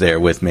selfies there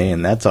with me,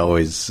 and that's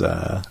always...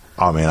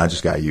 oh, man, I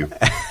just got you.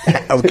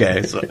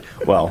 Okay. So,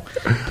 well,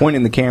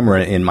 pointing the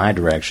camera in my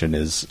direction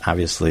is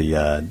obviously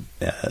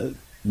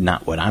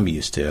not what I'm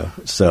used to.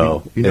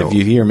 So if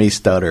you hear me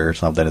stutter or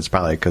something, it's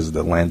probably because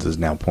the lens is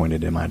now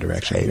pointed in my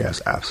direction. Hey,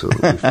 that's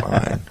absolutely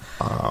fine.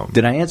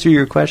 Did I answer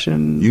your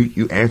question?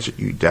 You answered.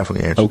 You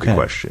definitely answered the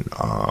question.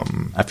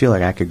 I feel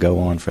like I could go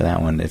on for that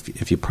one.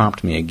 If you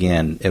prompt me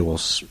again, it will.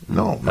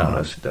 No,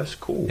 that's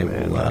cool,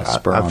 man.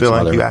 I feel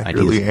like you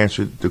accurately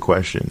answered the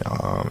question.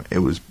 It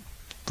was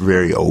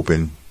very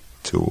open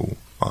to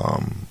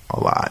a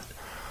lot,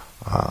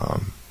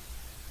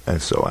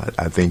 and so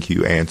I think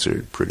you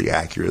answered pretty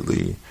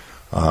accurately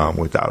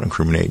without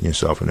incriminating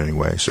yourself in any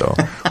way. So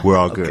we're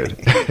all good.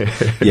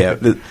 Yeah,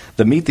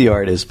 the Meet the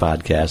Artist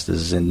podcast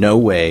is in no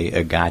way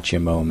a gotcha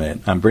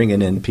moment. I'm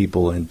bringing in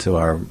people into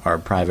our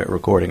private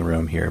recording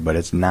room here, but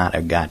it's not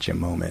a gotcha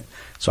moment.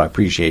 So I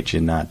appreciate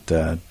you not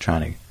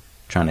trying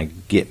to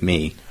get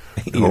me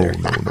either.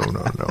 No.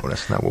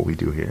 That's not what we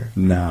do here.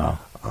 No.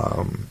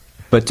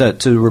 But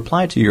to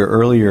reply to your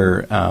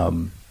earlier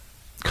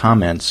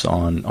comments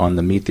on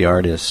the Meet the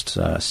Artist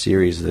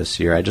series this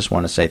year. I just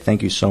want to say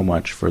thank you so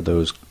much for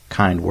those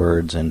kind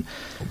words, and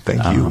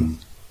thank you.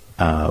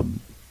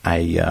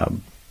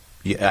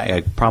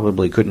 I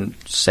probably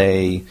couldn't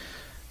say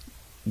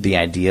the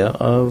idea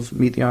of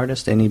Meet the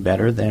Artist any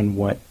better than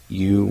what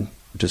you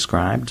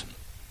described.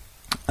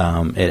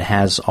 It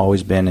has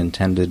always been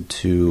intended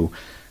to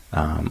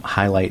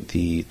highlight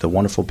the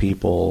wonderful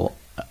people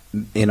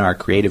in our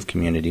creative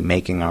community,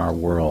 making our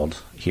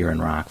world here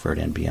in Rockford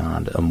and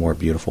beyond a more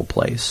beautiful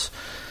place.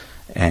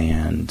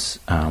 And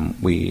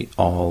we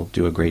all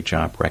do a great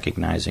job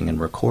recognizing and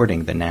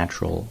recording the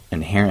natural,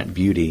 inherent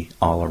beauty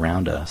all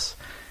around us,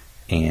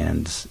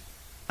 and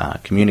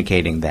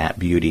communicating that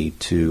beauty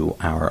to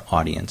our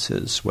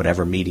audiences.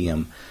 Whatever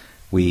medium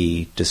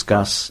we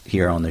discuss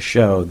here on the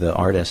show, the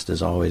artist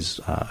is always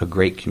a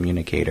great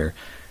communicator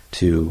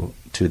to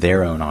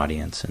their own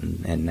audience,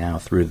 and now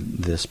through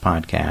this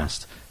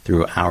podcast,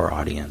 through our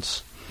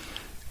audience.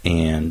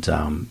 And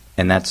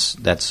that's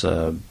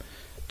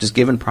just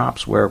giving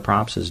props where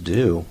props is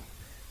due.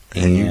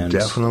 And you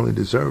definitely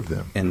deserve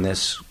them. In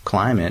this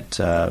climate,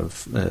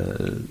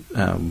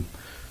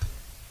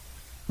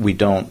 we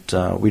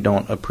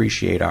don't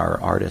appreciate our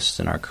artists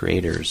and our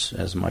creators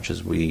as much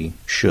as we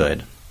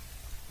should.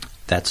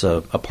 That's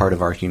a part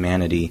of our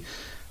humanity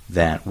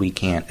that we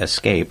can't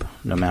escape,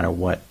 no matter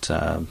what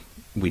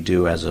we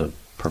do as a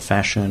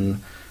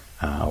profession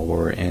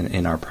or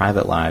in our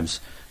private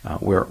lives.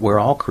 We're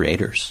all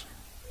creators.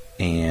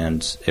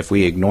 And if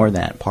we ignore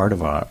that part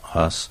of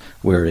us,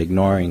 we're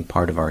ignoring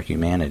part of our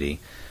humanity.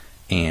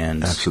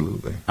 And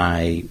absolutely,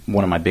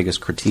 one of my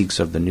biggest critiques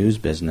of the news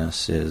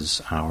business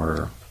is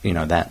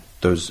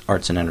those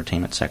arts and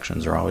entertainment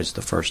sections are always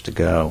the first to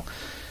go,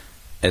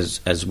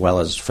 as well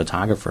as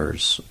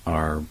photographers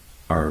are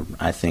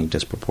I think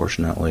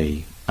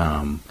disproportionately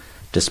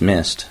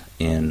dismissed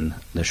in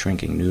the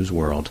shrinking news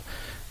world.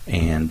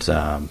 And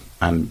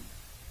I'm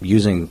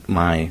using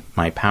my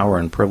power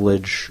and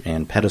privilege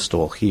and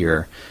pedestal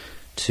here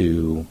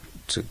to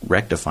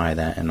rectify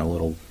that in a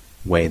little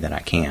way that I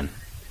can.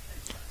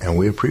 And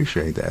we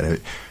appreciate that.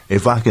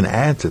 If I can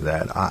add to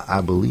that,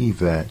 I believe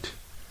that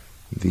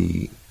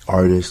the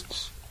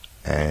artists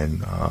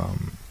and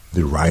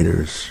the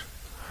writers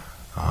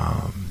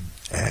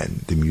and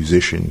the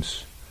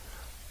musicians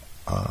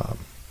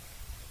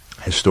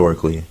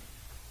historically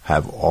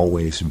have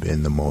always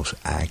been the most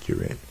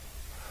accurate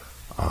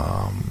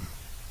at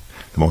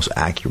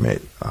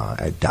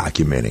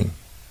documenting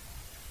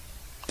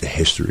the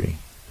history,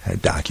 at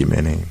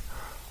documenting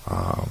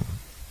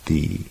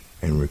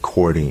and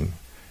recording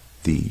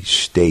the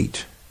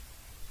state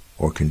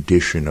or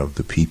condition of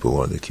the people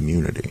or the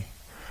community.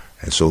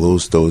 And so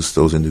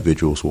those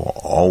individuals will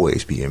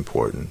always be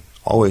important,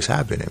 always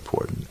have been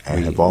important,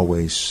 and have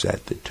always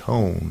set the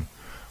tone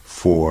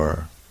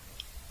for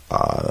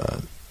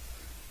the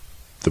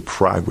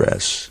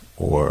progress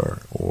or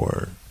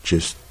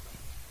just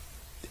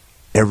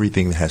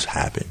everything that has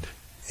happened,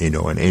 in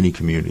any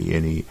community,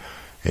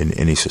 in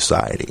any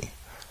society.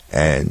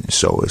 And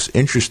so it's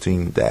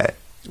interesting that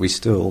we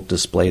still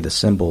display the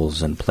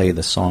symbols and play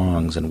the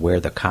songs and wear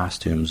the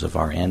costumes of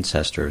our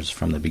ancestors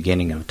from the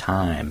beginning of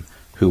time,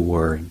 who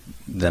were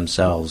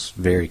themselves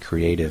very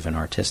creative and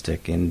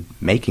artistic in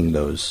making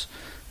those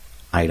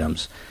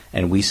items.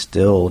 And we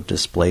still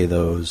display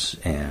those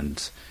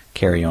and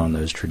carry on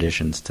those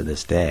traditions to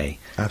this day.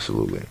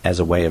 Absolutely. As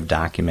a way of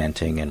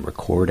documenting and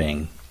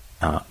recording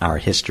our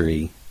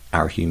history,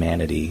 our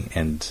humanity,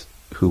 and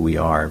who we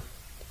are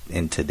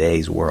in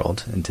today's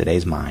world, in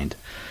today's mind.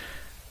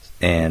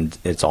 And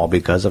it's all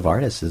because of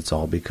artists. It's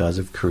all because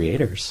of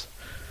creators.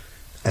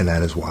 And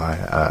that is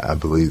why I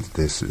believe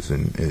this is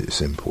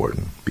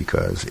important,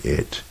 because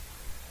it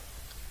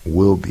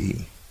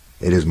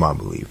is my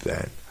belief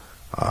that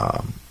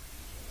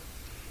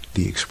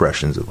the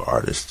expressions of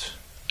artists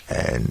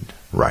and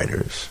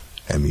writers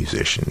and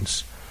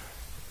musicians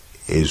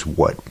is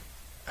what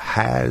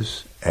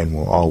has and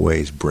will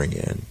always bring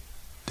in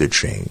the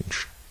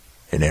change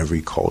in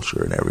every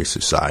culture, in every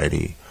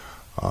society,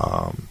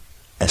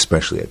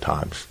 especially at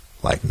times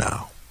like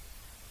now.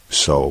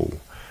 So,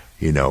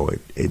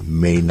 it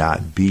may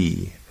not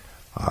be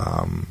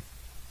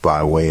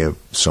by way of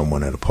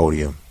someone at a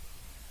podium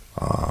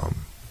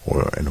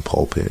or in a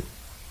pulpit.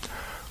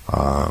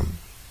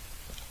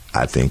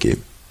 I think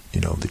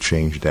the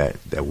change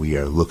that we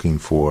are looking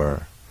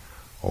for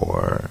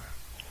or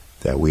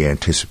that we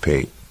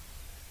anticipate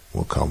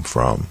will come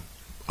from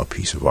a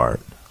piece of art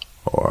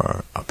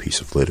or a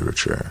piece of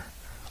literature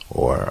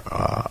or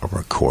a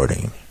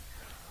recording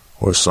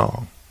or a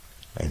song.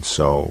 And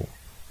so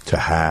to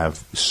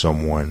have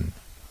someone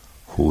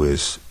who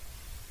is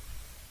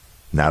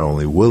not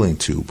only willing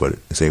to, but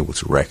is able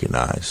to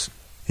recognize,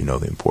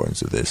 the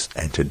importance of this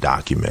and to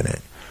document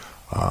it,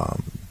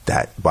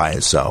 that by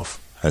itself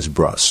has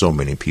brought so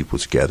many people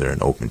together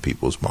and opened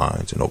people's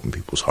minds and opened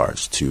people's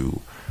hearts to,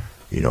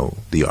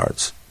 the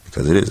arts,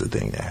 because it is a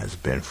thing that has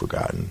been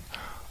forgotten.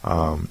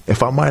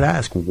 If I might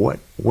ask,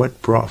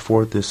 what brought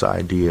forth this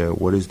idea?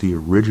 What is the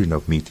origin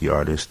of Meet the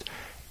Artist?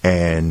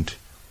 And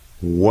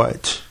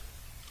what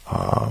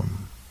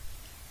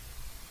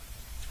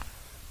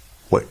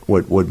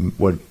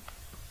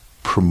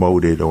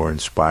promoted or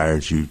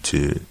inspired you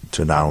to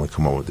not only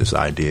come up with this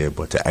idea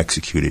but to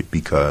execute it?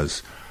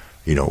 Because,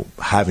 you know,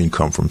 having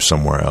come from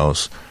somewhere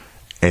else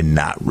and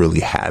not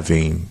really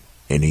having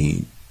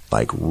any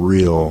like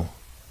real,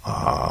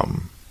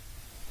 I'll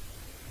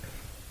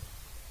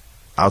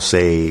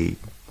say,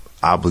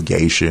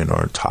 obligation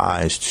or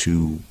ties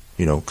to,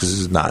 you know, because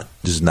this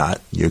is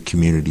not your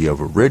community of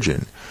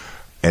origin.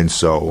 And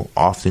so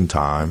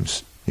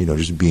oftentimes, you know,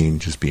 just being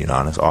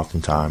honest,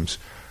 oftentimes,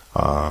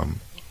 you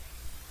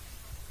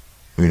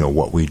know,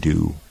 what we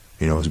do,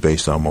 you know, is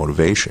based on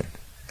motivation.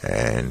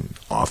 And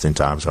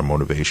oftentimes our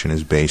motivation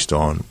is based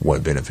on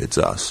what benefits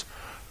us.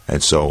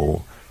 And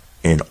so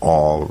in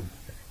all,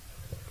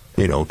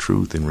 you know,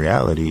 truth and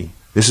reality,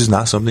 this is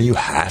not something you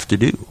have to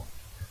do.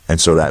 And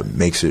so that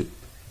makes it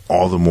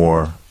all the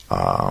more,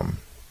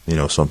 you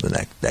know, something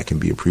that can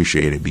be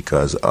appreciated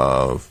because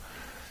of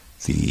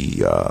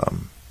the,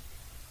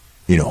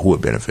 you know, who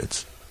it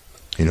benefits.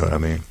 You know what I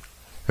mean?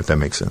 If that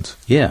makes sense.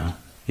 Yeah.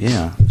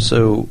 Yeah.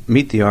 So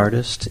Meet the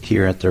Artist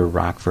here at the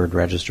Rockford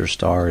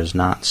Register-Star is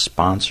not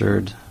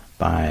sponsored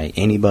by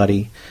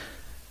anybody.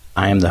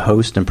 I am the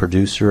host and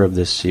producer of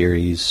this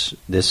series.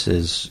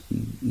 This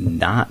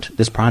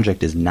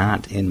project is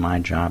not in my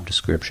job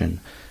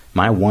description.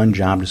 My one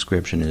job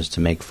description is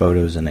to make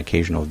photos and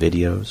occasional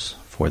videos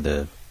for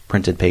the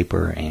printed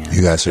paper and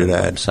you guys hear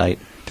that? Website.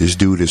 This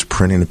dude is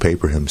printing the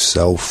paper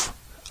himself.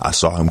 I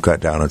saw him cut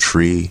down a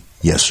tree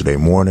yesterday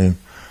morning.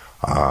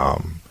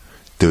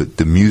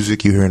 The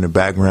music you hear in the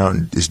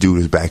background, this dude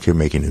is back here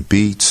making the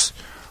beats.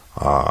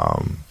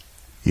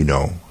 You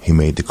know, he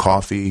made the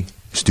coffee.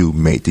 This dude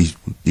made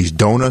these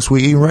donuts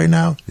we eat right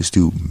now. This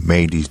dude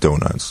made these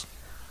donuts.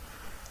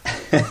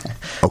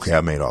 Okay,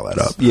 I made all that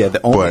up. Yeah,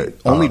 the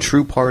only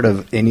true part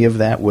of any of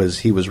that was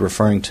he was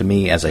referring to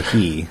me as a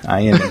he.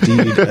 I am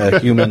indeed a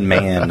human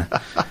man.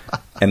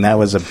 And that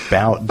was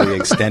about the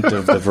extent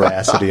of the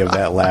veracity of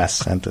that last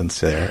sentence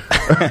there.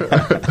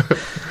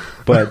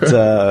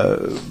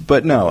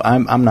 But no,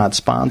 I'm not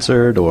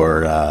sponsored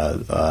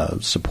or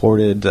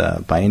supported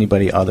by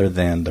anybody other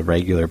than the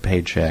regular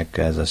paycheck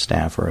as a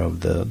staffer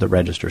of the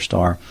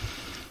Register-Star.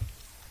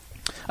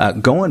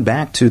 Going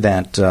back to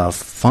that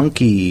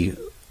funky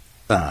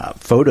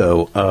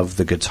photo of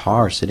the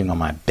guitar sitting on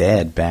my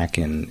bed back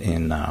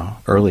in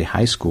early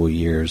high school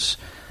years,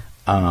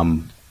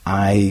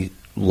 I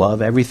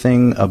love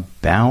everything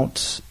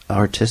about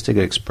artistic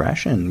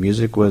expression.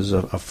 Music was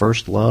a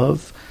first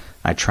love.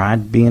 I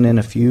tried being in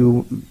a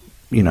few,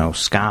 you know,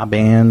 ska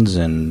bands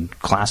and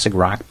classic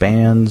rock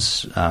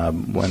bands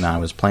when I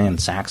was playing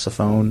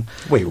saxophone.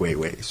 Wait.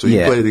 So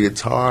you play the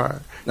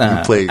guitar, you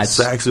play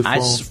saxophone?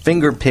 I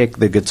finger pick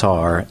the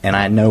guitar, and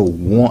I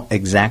know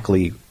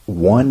exactly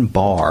one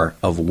bar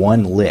of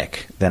one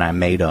lick that I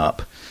made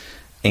up.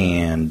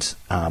 And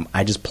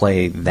I just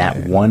play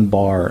that one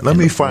bar. Let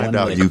me find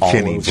out you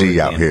Kenny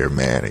G out here,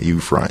 man. You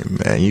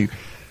front, man. You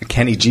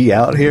Kenny G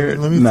out here?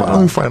 Let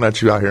me find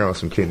out you out here on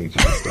some Kenny G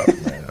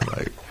stuff, man.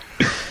 Like,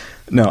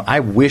 no, I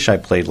wish I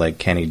played like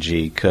Kenny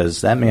G,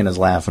 because that man is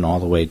laughing all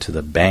the way to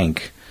the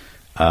bank.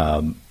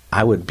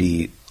 I would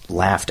be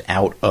laughed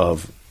out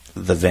of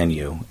the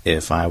venue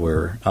if I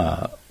were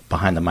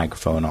behind the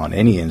microphone on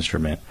any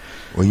instrument.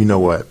 Well, you know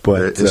what?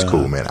 But it's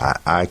cool, man.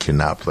 I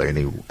cannot play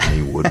any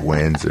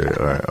woodwinds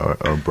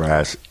or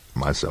brass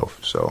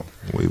myself, so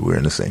we're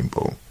in the same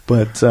boat.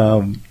 But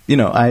you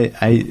know,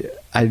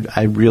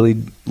 I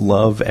really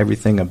love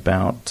everything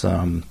about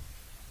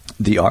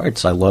the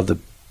arts. I love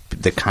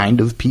the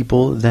kind of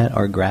people that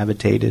are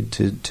gravitated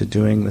to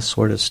doing this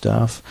sort of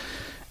stuff,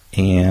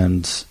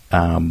 and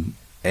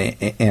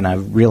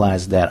I've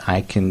realized that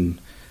I can,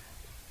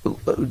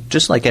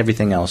 just like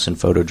everything else in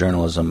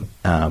photojournalism,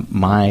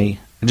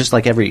 just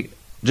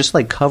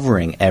like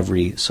covering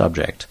every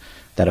subject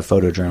that a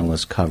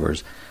photojournalist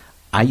covers,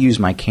 I use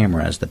my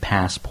camera as the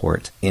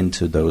passport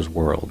into those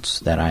worlds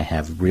that I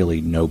have really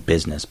no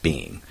business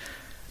being.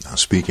 Now,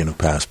 speaking of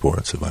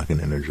passports, if I can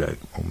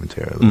interject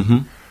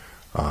momentarily,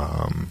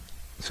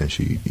 since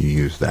you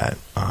use that,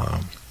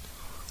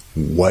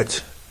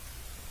 what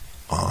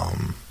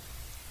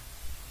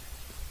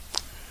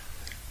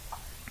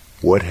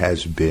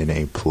has been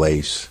a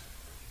place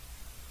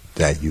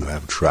that you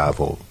have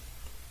traveled,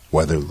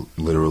 whether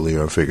literally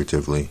or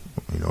figuratively,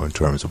 you know, in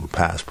terms of a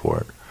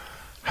passport,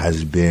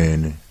 has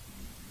been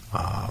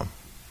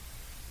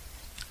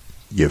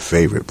your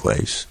favorite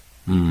place,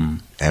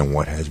 and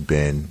what has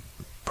been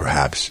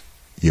perhaps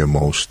your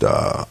most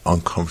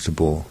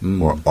uncomfortable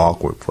or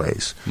awkward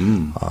place,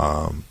 and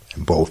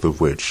both of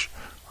which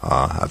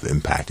have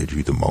impacted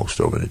you the most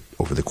over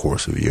the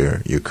course of your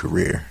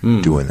career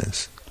doing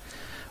this?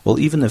 Well,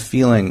 even the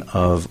feeling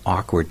of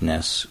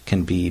awkwardness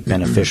can be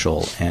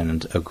beneficial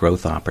and a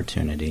growth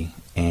opportunity.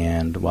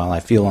 And while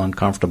I feel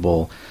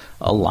uncomfortable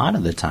a lot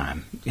of the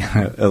time,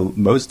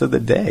 most of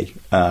the day,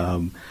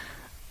 and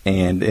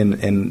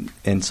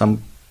in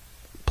some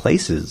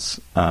places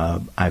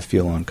I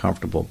feel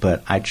uncomfortable,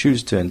 but I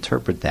choose to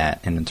interpret that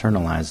and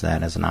internalize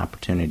that as an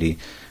opportunity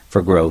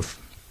for growth,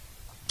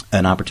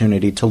 an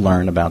opportunity to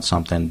learn about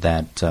something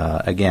that,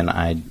 again,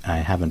 I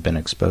haven't been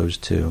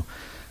exposed to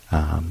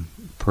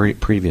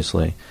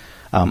previously.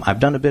 I've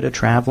done a bit of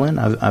traveling.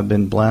 I've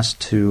been blessed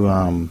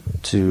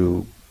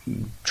to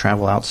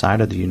travel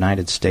outside of the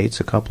United States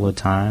a couple of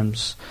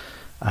times.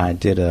 I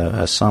did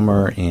a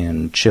summer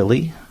in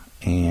Chile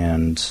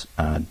and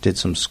did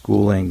some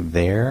schooling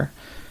there.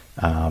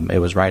 It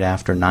was right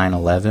after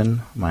 9/11.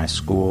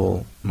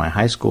 My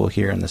high school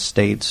here in the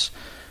States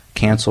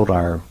canceled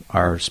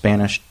our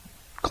Spanish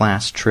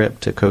class trip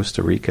to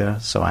Costa Rica,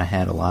 so I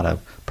had a lot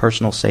of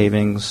personal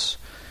savings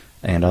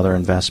and other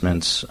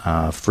investments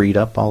freed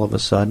up all of a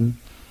sudden.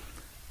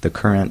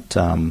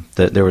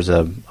 There was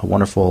a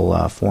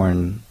wonderful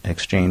foreign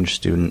exchange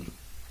student.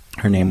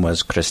 Her name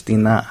was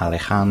Cristina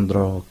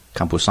Alejandro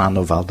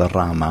Campuzano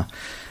Valderrama.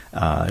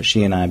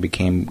 She and I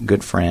became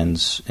good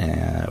friends,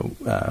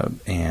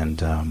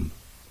 and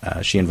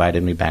she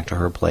invited me back to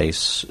her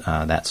place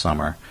that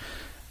summer.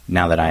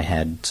 Now that I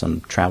had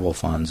some travel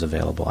funds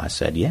available, I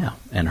said, yeah.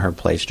 And her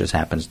place just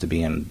happens to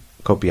be in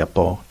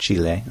Copiapó,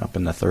 Chile, up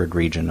in the third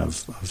region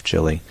of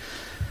Chile.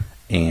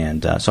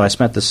 And so I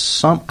spent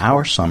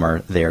our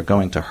summer there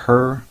going to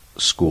her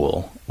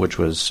school, which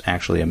was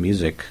actually a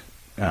music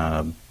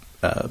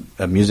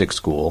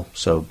school.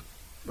 So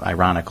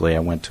ironically, I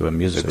went to a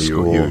music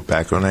school. You were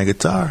back on that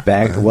guitar.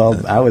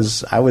 Well, I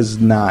was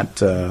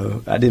not.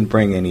 I didn't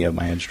bring any of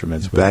my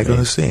instruments with back me. on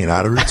the scene,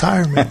 out of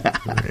retirement.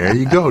 There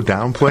you go,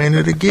 downplaying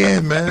it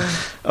again, man.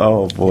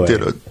 Oh boy,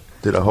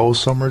 did a whole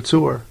summer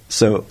tour.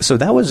 So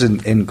that was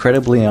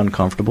incredibly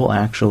uncomfortable.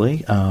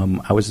 Actually,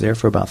 I was there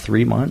for about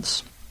 3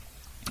 months.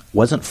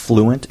 Wasn't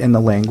fluent in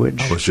the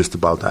language. I was just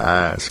about to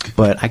ask.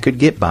 But I could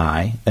get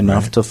by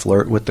enough to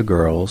flirt with the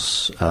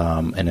girls,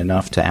 and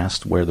enough to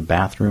ask where the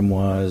bathroom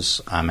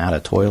was. I'm out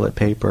of toilet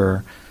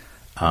paper.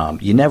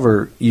 You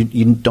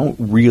don't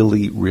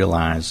really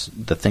realize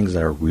the things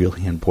that are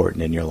really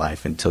important in your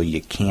life until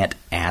you can't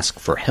ask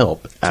for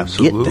help to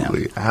get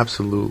them.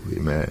 Absolutely,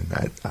 man.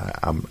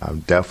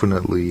 I'm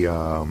definitely.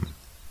 So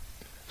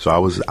I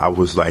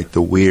was like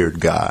the weird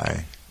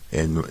guy,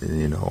 and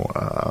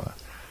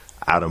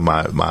out of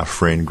my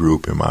friend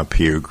group and my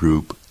peer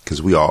group,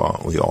 because we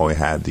all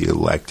had the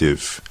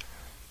elective,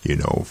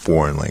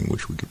 foreign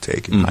language we could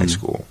take in high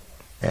school,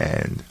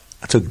 and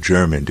I took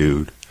German,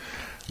 dude.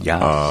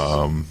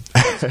 Yeah,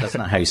 that's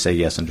not how you say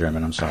yes in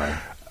German. I'm sorry.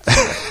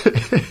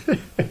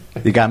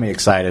 You got me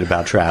excited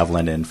about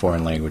traveling in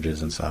foreign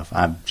languages and stuff.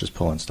 I'm just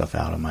pulling stuff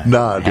out of my.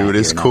 Nah, dude,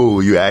 it's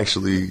cool. You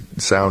actually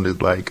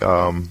sounded like.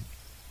 I'm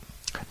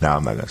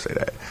not gonna say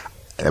that.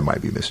 That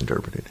might be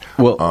misinterpreted.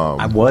 Well,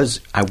 I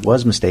was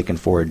mistaken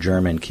for a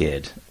German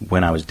kid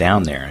when I was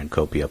down there in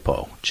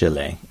Copiapó,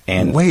 Chile.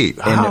 And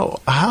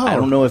how? I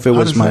don't know if it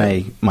was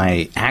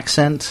my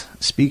accent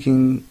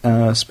speaking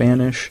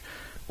Spanish,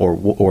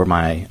 or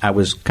I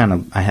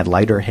had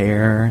lighter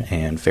hair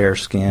and fair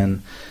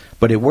skin,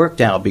 but it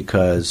worked out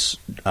because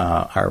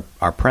our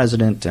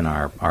president and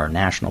our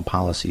national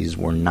policies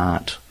were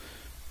not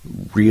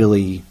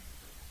really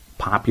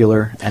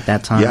popular at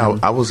that time. Yeah,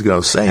 I was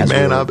going to say,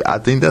 man, I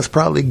think that's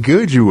probably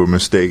good you were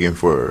mistaken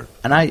for.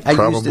 And I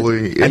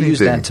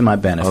used that to my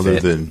benefit. Other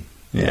than,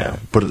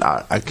 but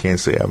I can't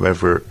say I've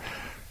ever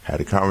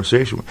had a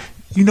conversation with.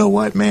 You know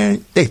what,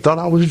 man? They thought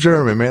I was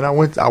German, man. I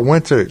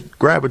went to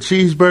grab a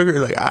cheeseburger.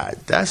 Like,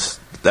 that's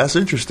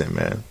interesting,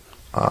 man.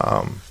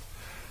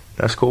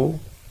 That's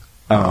cool.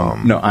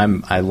 No,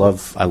 I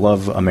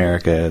love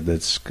America.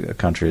 This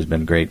country has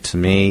been great to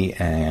me,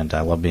 and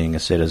I love being a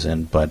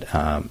citizen. But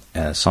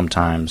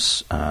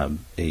sometimes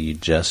it's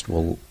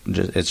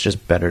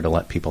just better to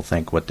let people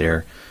think what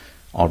they're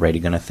already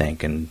going to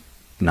think and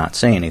not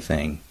say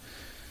anything,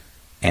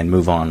 and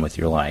move on with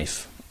your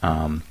life.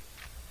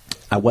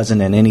 I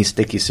wasn't in any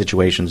sticky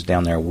situations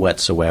down there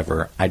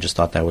whatsoever. I just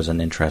thought that was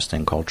an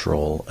interesting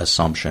cultural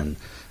assumption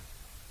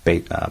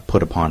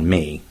put upon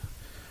me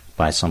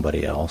by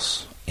somebody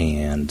else.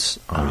 And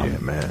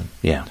man.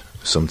 Yeah.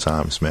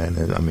 Sometimes,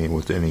 man, I mean,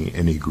 with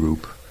any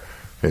group,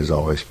 there's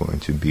always going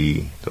to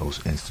be those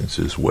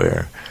instances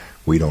where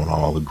we don't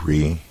all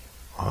agree,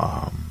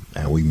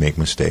 and we make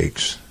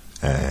mistakes,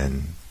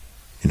 and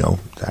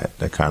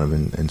that kind of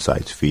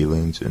incites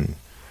feelings, and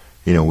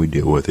we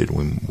deal with it.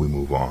 We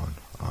move on.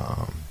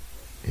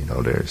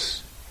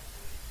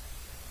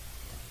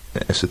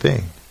 That's the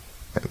thing,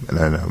 and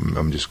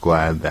I'm just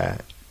glad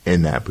that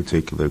in that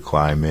particular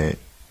climate,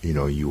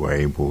 you were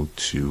able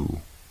to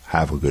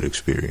have a good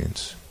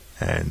experience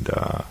and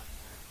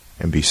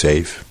be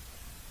safe,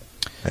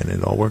 and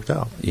it all worked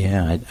out.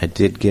 Yeah, I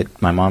did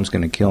get. My mom's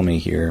going to kill me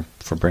here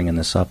for bringing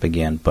this up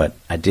again, but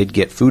I did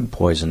get food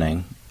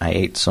poisoning. I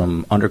ate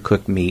some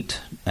undercooked meat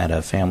at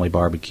a family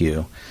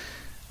barbecue.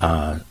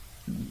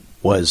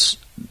 Was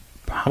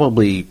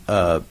probably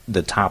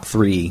the top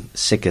 3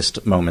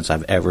 sickest moments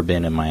I've ever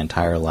been in my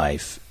entire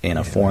life in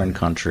a foreign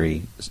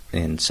country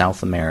in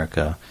South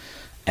America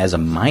as a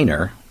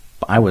minor.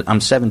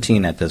 I'm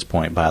 17 at this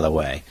point, by the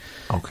way.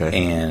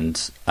 Okay.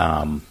 And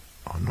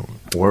On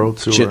the world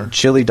tour.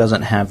 Chile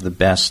doesn't have the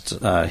best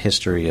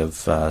history of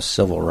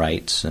civil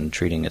rights and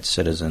treating its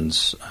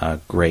citizens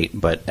great,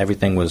 but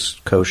everything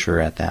was kosher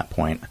at that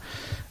point.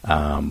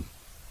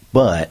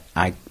 But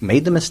I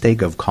made the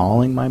mistake of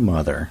calling my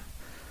mother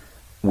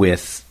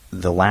with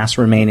the last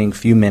remaining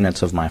few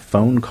minutes of my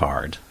phone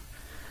card,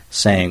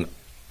 saying,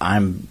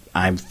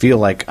 I feel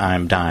like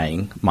I'm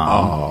dying, Mom.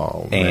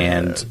 Oh,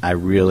 man. And I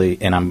really,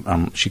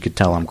 and she could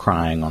tell I'm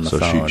crying on the phone.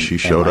 So she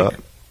showed up?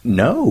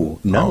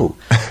 No. Oh.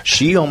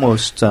 She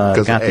almost got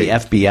the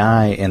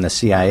FBI and the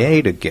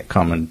CIA to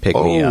come and pick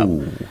me up.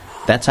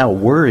 That's how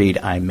worried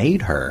I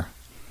made her.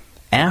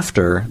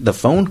 After the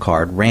phone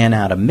card ran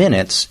out of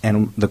minutes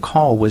and the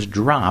call was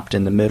dropped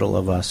in the middle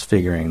of us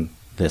figuring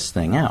this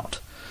thing out.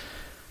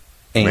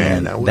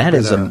 And Man, that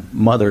is a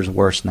mother's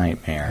worst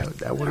nightmare.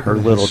 Her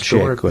little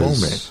chick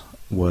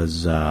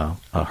was a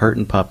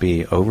hurting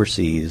puppy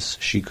overseas.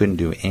 She couldn't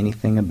do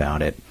anything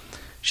about it.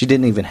 She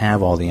didn't even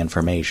have all the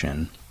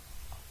information.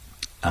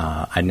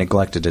 I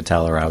neglected to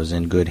tell her I was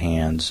in good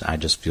hands. I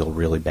just feel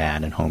really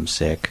bad and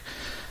homesick.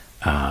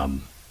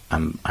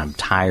 I'm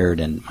tired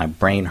and my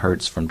brain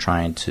hurts from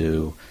trying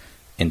to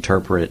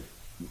interpret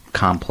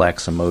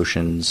complex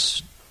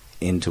emotions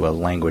into a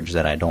language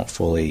that I don't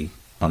fully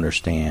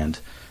understand.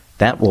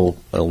 That will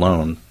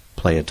alone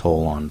play a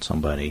toll on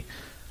somebody,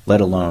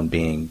 let alone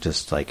being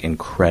just like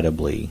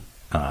incredibly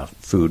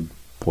food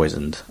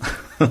poisoned.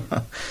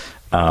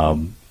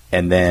 And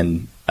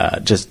then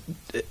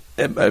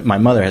my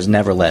mother has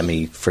never let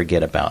me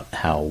forget about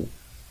how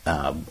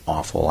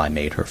awful I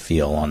made her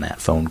feel on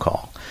that phone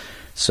call.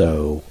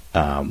 So,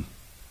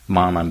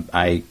 Mom,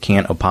 I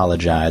can't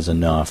apologize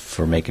enough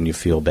for making you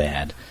feel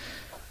bad.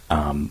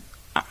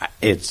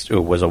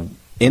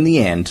 In the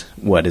end,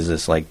 what is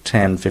this, like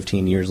 10,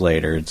 15 years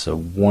later, it's a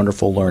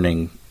wonderful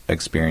learning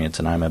experience,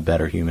 and I'm a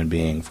better human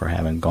being for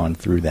having gone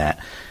through that.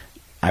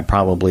 I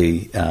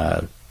probably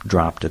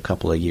dropped a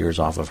couple of years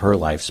off of her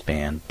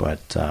lifespan,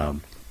 but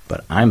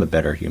I'm a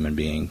better human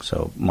being.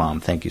 So, Mom,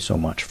 thank you so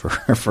much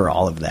for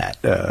all of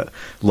that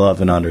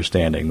love and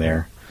understanding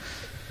there.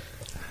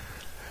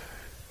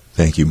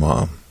 Thank you,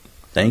 Mom.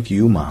 Thank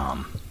you,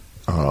 Mom.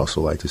 I'd also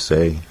like to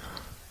say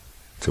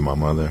to my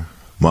mother,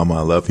 Mama,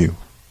 I love you.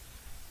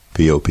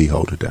 P.O.P.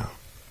 hold it down.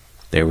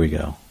 There we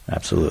go.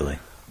 Absolutely.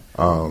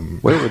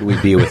 Where would we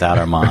be without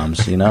our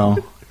moms, you know?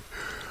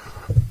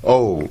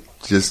 Oh,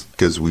 just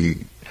because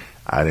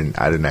I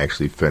didn't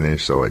actually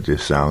finish, so it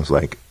just sounds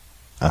like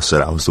I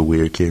said I was the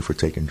weird kid for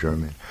taking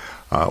German.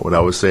 What I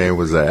was saying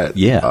was that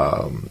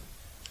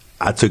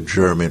I took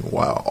German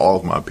while all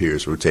of my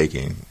peers were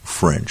taking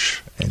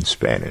French and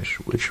Spanish,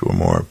 which were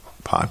more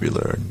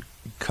popular and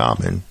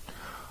common.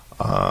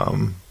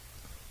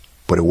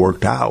 But it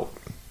worked out.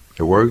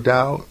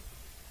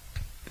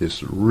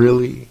 This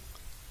really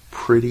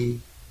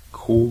pretty,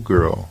 cool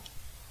girl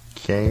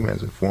came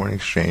as a foreign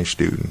exchange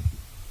student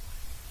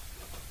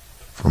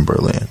from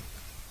Berlin.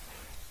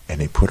 And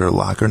they put her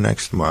locker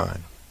next to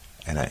mine.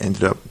 And I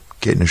ended up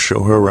getting to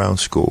show her around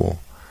school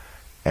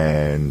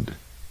and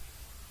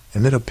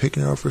ended up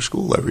picking her up for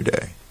school every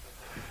day.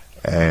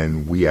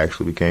 And we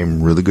actually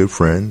became really good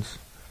friends.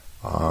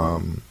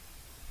 I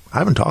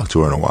haven't talked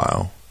to her in a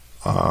while,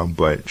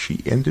 but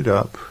she ended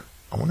up,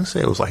 I want to say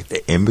it was like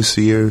the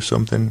embassy or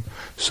something,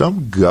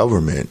 some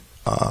government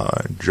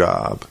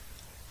job.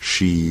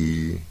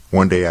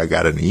 One day I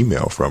got an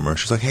email from her.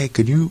 She's like, hey,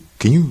 can you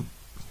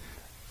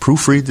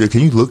proofread,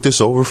 can you look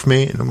this over for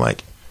me? And I'm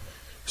like,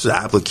 it's an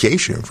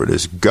application for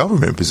this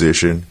government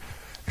position.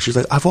 And she's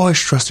like, I've always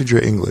trusted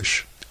your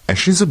English. And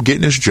she ends up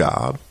getting this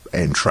job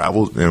and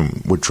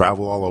would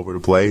travel all over the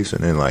place.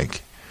 And then,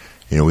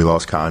 we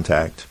lost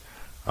contact.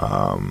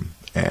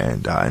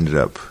 And I ended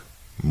up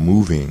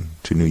moving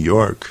to New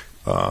York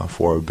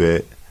for a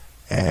bit.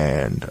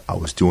 And I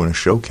was doing a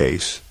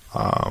showcase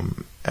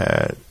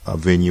at a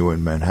venue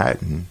in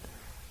Manhattan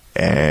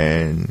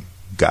and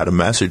got a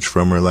message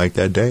from her like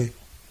that day.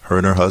 Her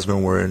and her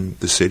husband were in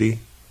the city,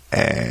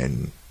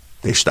 and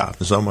they stopped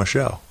and saw my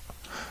show.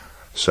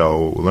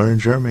 So learning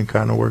German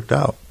kind of worked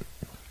out.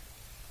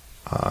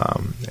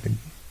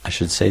 I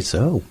should say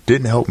so.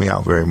 Didn't help me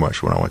out very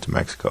much when I went to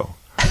Mexico.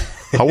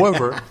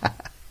 However,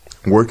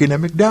 working at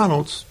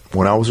McDonald's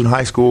when I was in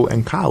high school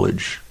and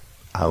college,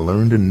 I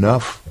learned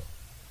enough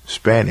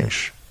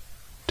Spanish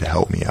to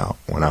help me out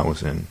when I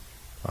was in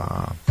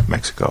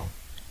Mexico.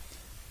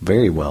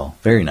 Very well.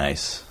 Very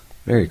nice.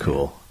 Very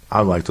cool.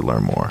 I'd like to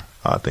learn more.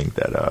 I think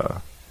that,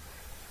 I'd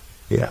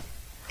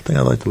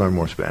like to learn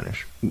more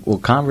Spanish. Well,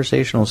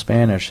 conversational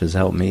Spanish has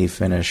helped me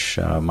finish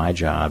my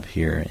job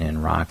here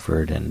in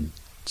Rockford and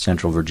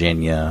Central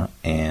Virginia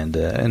and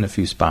in a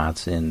few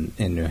spots in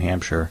New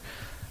Hampshire,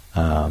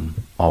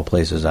 all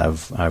places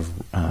I've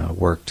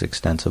worked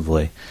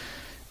extensively.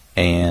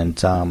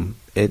 And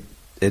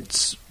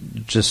it's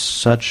just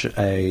such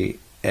an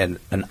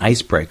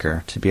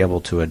icebreaker to be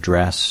able to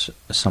address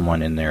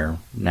someone in their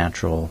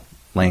natural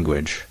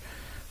language.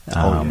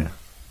 And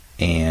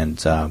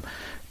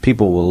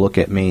people will look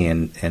at me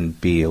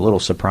and be a little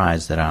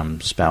surprised that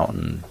I'm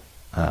spouting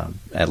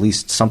at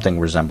least something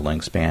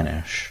resembling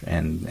Spanish,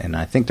 and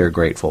I think they're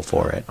grateful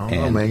for it. I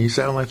don't know, man. You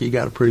sound like you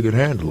got a pretty good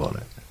handle on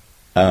it.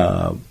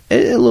 A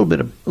little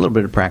bit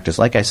of practice.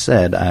 Like I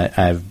said,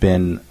 I've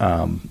been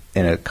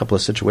in a couple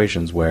of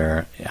situations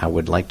where I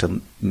would like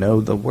to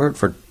know the word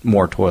for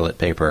more toilet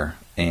paper,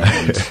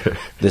 and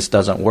this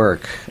doesn't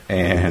work.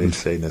 And they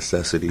say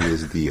necessity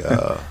is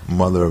the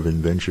mother of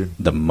invention.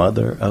 The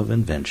mother of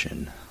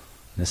invention,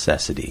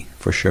 necessity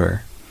for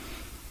sure.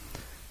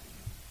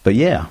 But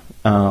yeah,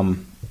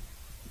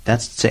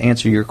 that's to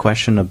answer your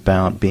question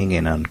about being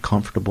in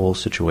uncomfortable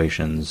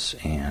situations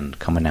and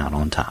coming out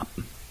on top.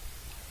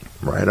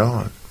 Right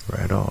on,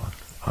 right on.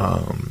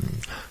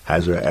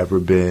 Has there ever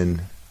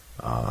been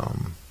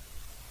an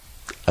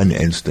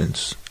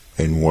instance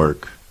in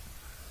work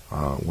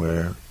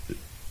where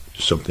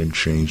something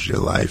changed your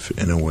life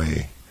in a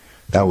way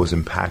that was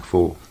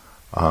impactful,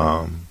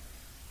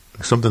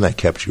 something that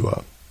kept you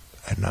up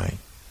at night?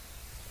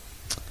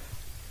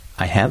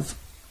 I have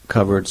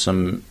covered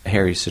some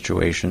hairy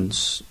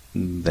situations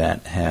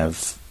that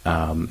have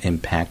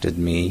impacted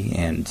me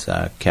and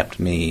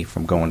kept me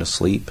from going to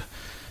sleep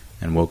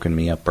and woken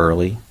me up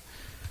early.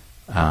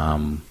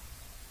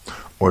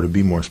 Or to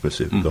be more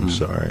specific, I'm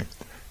sorry,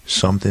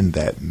 something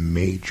that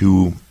made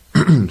you,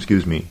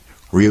 excuse me,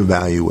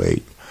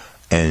 reevaluate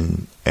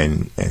and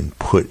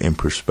put in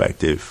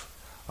perspective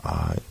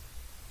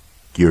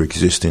your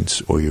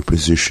existence or your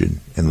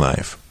position in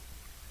life.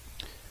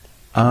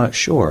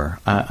 Sure.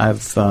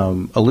 I've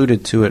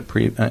alluded to it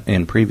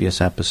in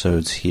previous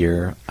episodes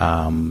here.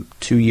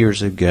 2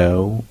 years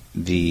ago,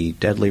 the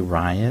deadly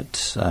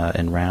riot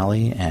and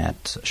rally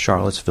at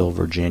Charlottesville,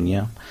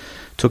 Virginia,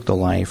 took the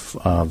life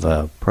of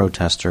a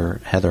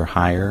protester, Heather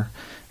Heyer,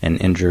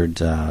 and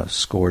injured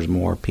scores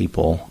more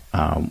people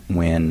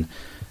when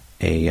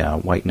a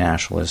white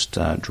nationalist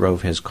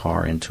drove his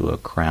car into a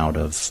crowd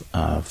of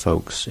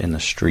folks in the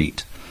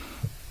street.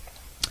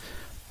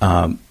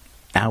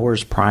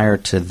 Hours prior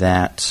to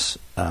that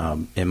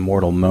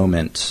immortal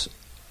moment,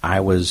 I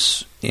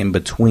was in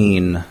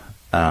between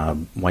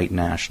white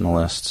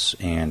nationalists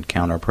and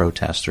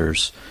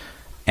counter-protesters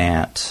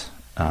at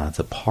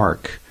the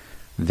park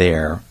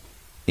there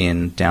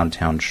in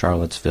downtown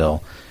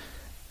Charlottesville,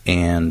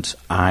 and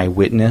I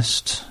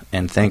witnessed,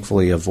 and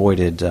thankfully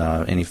avoided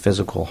any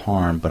physical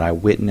harm, but I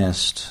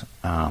witnessed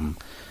I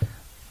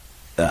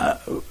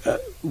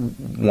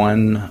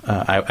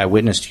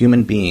witnessed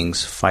human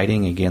beings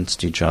fighting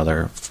against each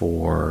other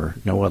for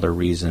no other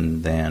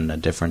reason than a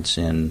difference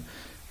in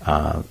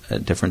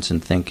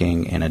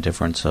thinking and a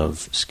difference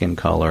of skin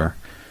color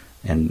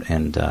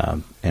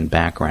and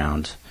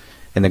background.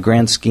 In the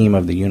grand scheme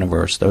of the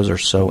universe, those are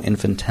so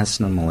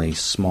infinitesimally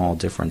small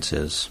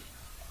differences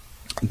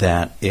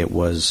that it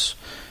was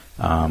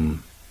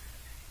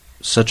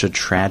such a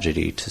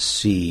tragedy to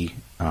see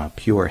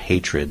pure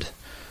hatred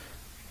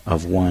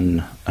of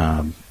one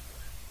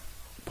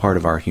part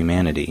of our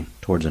humanity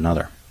towards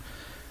another.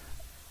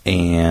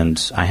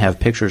 And I have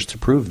pictures to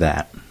prove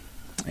that.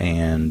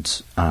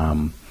 And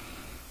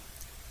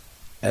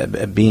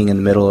being in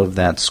the middle of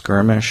that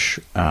skirmish,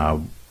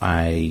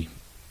 I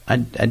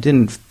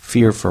didn't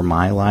fear for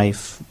my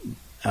life,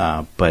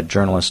 but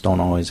journalists don't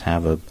always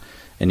have an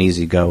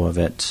easy go of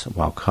it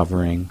while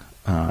covering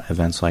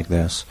events like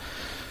this.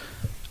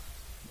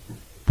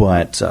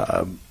 But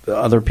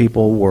other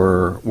people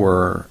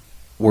were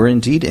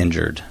indeed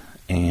injured,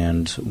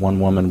 and one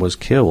woman was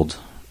killed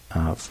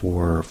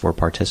for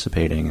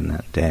participating in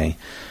that day.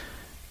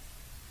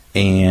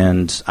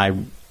 And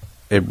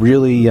it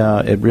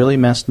really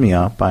messed me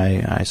up.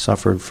 I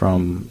suffered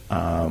from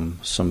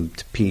some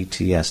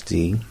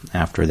PTSD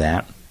after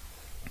that.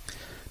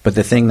 But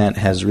the thing that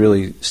has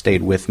really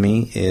stayed with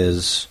me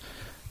is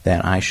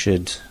that I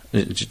should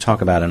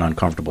talk about an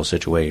uncomfortable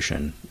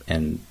situation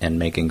and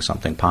making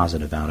something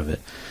positive out of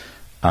it.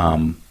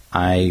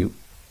 I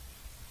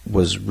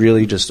was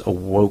really just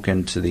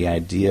awoken to the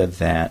idea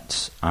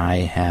that I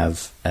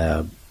have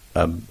a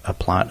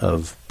plot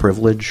of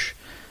privilege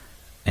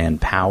and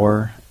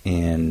power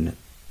in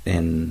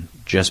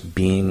just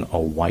being a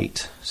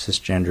white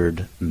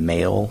cisgendered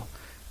male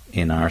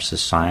in our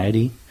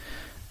society,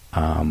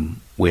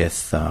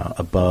 with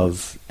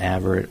above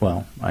average,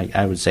 well,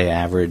 I would say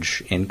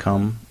average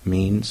income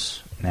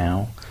means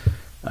now.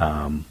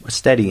 A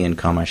steady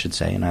income, I should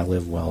say, and I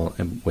live well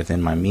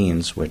within my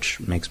means, which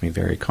makes me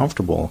very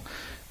comfortable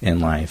in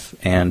life.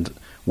 And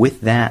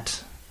with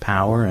that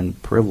power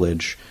and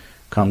privilege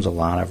comes a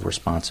lot of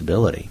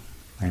responsibility.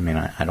 I mean,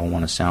 I don't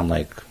want to sound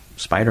like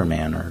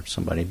Spider-Man or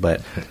somebody,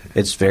 but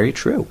it's very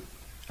true.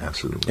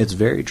 Absolutely. It's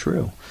very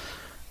true.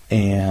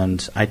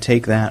 And I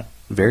take that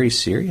very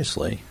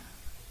seriously.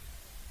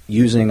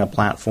 Using a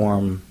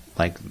platform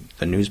like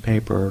the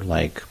newspaper,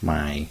 like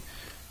my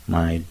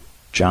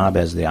job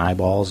as the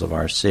eyeballs of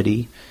our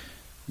city,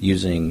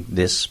 using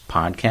this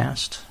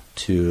podcast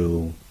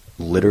to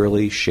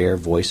literally share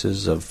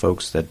voices of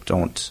folks that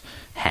don't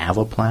have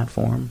a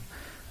platform,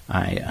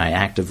 I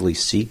actively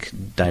seek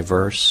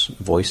diverse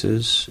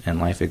voices and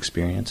life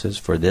experiences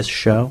for this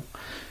show,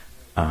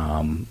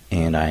 and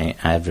I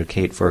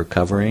advocate for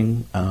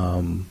covering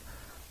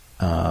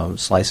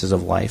slices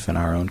of life in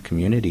our own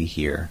community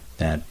here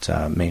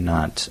that may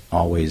not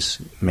always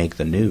make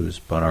the news,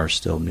 but are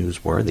still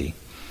newsworthy.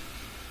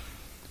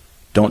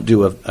 Don't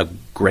do a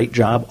great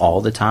job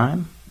all the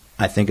time.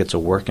 I think it's a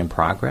work in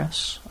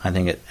progress. I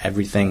think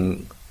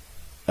everything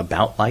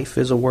about life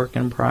is a work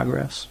in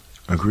progress.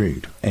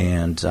 Agreed.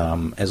 And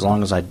as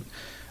long as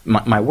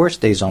my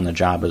worst days on the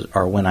job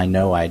are when I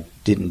know I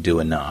didn't do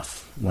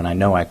enough, when I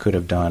know I could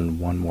have done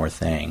one more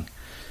thing,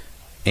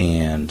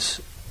 and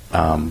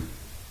to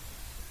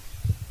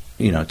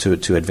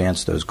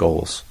advance those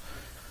goals.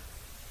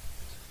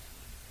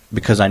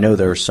 Because I know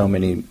there are so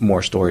many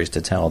more stories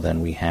to tell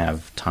than we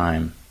have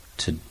time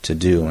to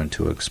do and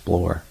to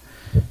explore.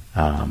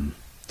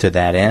 To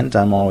that end,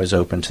 I'm always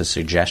open to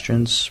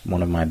suggestions.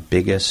 One of my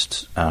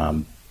biggest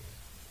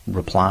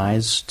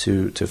replies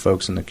to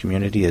folks in the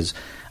community is,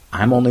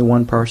 I'm only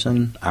one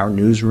person. Our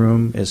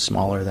newsroom is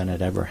smaller than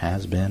it ever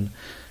has been.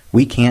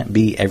 We can't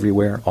be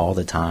everywhere all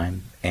the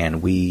time,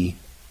 and we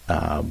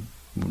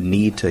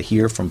need to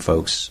hear from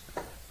folks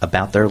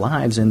about their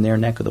lives in their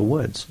neck of the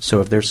woods.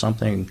 So if there's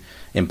something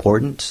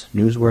important,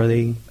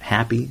 newsworthy,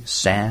 happy,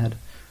 sad,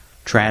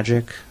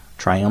 tragic,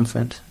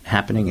 triumphant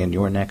happening in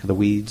your neck of the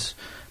weeds,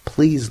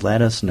 please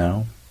let us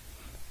know,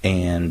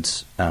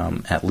 and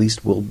at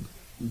least we'll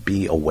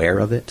be aware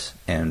of it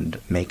and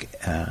make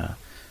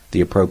the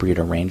appropriate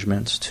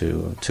arrangements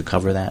to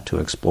cover that, to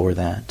explore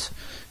that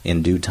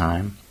in due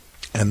time.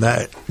 And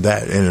that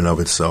in and of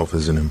itself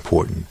is an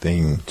important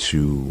thing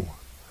to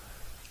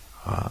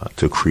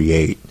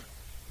create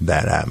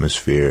that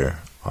atmosphere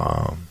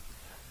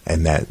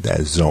and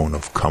that zone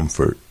of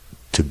comfort,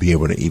 to be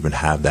able to even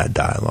have that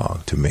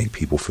dialogue, to make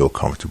people feel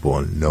comfortable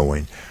in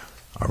knowing,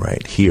 all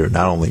right, here,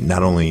 not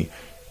only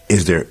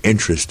is there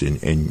interest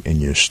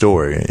in your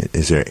story,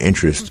 is there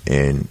interest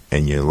in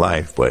your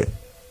life, but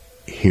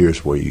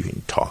here's where you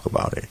can talk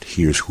about it.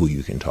 Here's who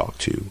you can talk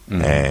to.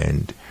 Mm-hmm.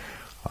 And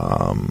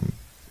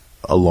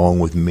along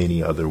with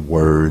many other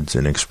words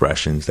and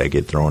expressions that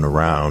get thrown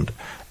around,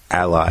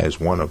 ally is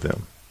one of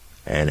them.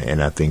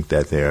 And I think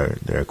that there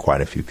are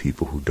quite a few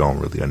people who don't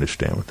really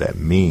understand what that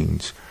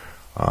means.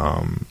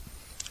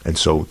 And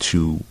so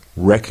to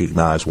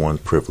recognize one's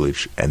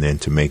privilege and then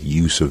to make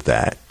use of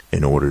that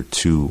in order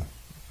to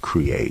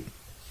create,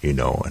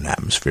 an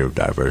atmosphere of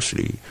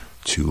diversity,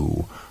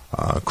 to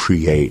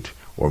create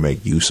or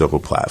make use of a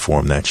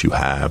platform that you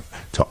have,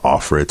 to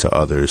offer it to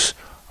others,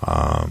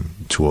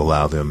 to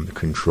allow them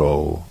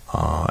control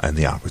and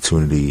the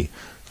opportunity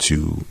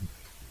to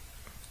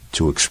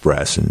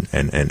express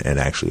and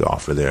actually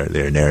offer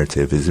their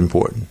narrative is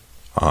important.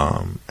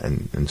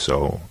 And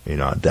so,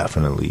 I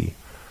definitely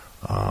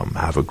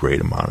have a great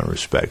amount of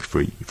respect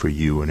for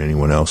you and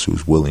anyone else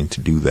who's willing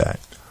to do that.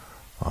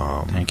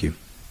 Thank you.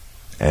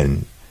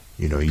 And,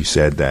 you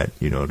said that,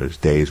 there's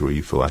days where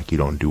you feel like you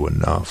don't do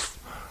enough.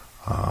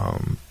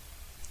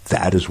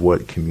 That is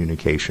what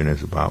communication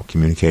is about.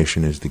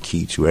 Communication is the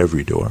key to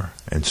every door.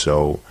 And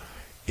so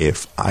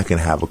if I can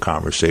have a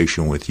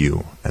conversation with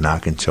you and I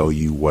can tell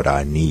you what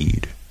I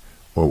need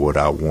or what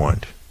I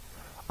want,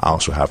 I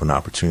also have an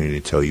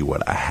opportunity to tell you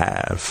what I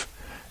have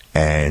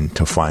and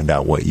to find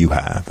out what you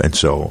have. And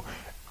so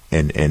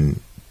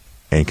in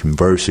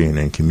conversing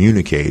and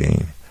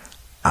communicating,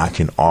 I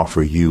can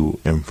offer you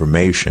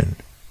information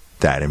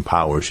that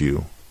empowers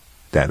you,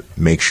 that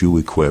makes you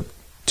equipped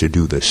to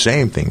do the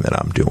same thing that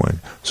I'm doing.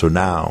 So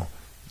now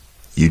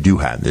you do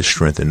have this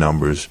strength in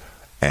numbers,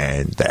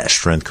 and that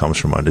strength comes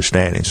from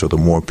understanding. So the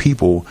more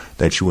people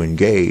that you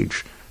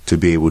engage to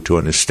be able to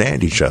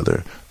understand each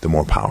other, the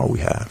more power we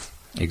have.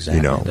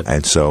 Exactly.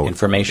 And so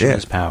information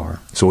is power.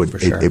 So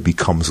it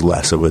becomes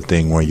less of a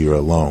thing where you're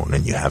alone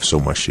and you have so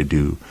much to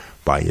do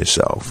by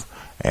yourself.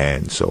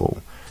 And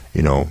so,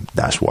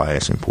 that's why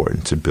it's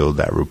important to build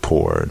that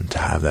rapport and to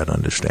have that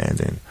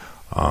understanding.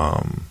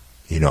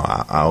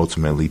 I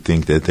ultimately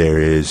think that there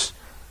is,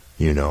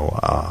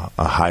 a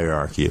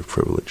hierarchy of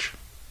privilege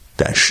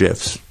that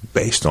shifts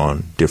based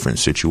on different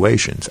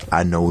situations.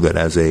 I know that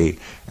as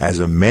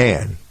a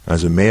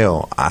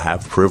male, I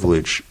have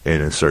privilege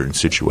in a certain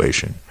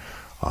situation.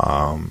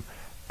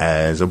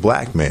 As a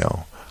black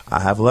male, I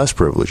have less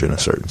privilege in a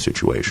certain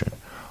situation,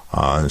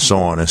 and so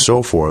on and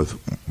so forth.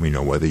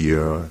 Whether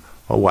you're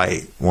a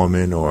white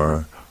woman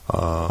or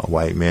a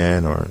white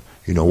man or,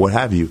 what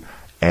have you.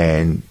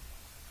 And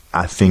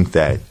I think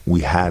that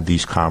we have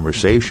these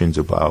conversations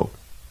about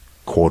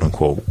quote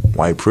unquote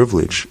white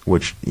privilege,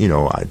 which,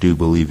 I do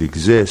believe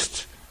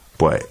exists.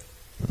 But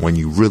when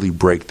you really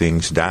break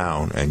things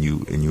down and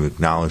you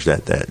acknowledge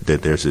that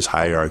there's this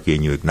hierarchy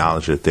and you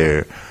acknowledge that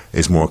there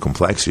is more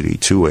complexity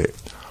to it,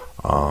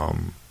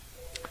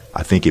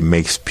 I think it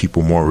makes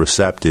people more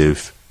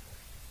receptive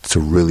to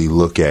really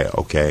look at,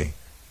 okay,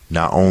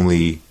 not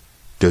only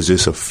does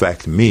this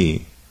affect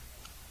me,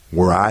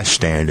 where I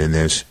stand in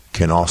this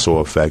can also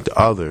affect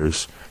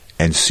others,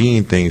 and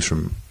seeing things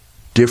from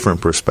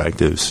different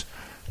perspectives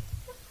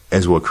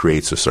is what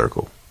creates a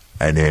circle.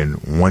 And then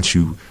once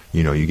you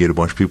get a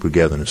bunch of people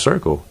together in a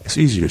circle, it's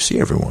easier to see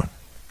everyone.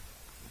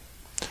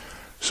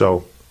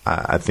 So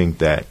I think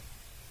that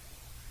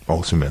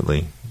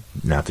ultimately,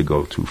 not to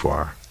go too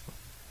far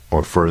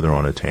or further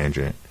on a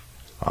tangent,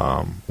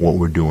 what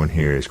we're doing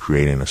here is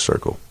creating a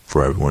circle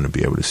for everyone to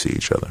be able to see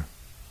each other.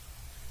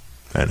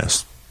 And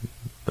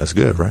that's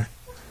good, right?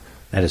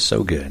 That is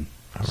so good.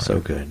 All right. So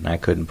good. And I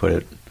couldn't put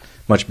it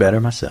much better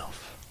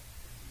myself.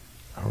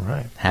 All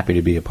right. Happy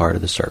to be a part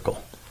of the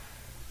circle.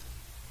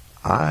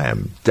 I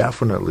am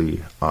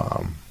definitely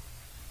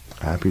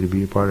happy to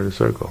be a part of the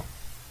circle.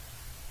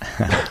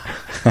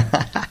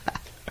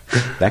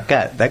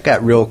 That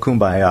got real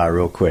kumbaya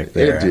real quick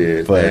there. It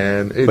did,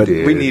 man. It but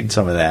did. we need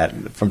some of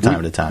that from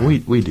time to time.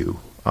 We do.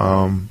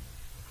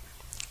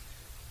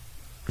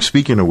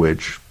 Speaking of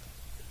which,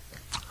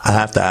 I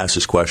have to ask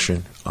this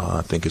question.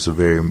 I think it's a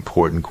very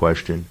important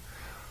question.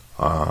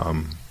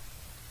 And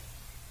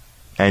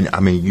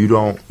I mean, you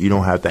don't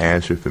have to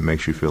answer if it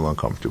makes you feel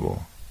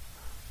uncomfortable.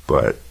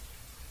 But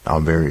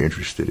I'm very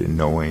interested in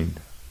knowing,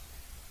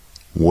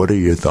 what are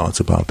your thoughts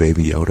about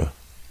Baby Yoda?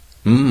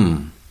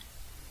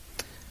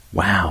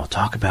 Wow,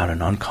 talk about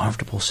an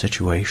uncomfortable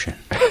situation.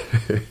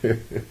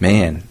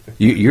 Man,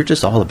 you're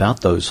just all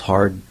about those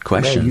hard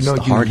questions, man,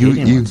 the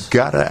hard-hitting you ones.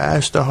 gotta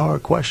ask the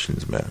hard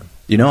questions, man.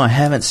 I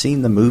haven't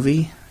seen the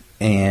movie,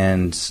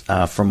 and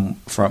I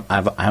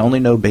only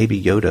know Baby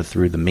Yoda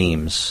through the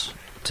memes,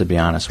 to be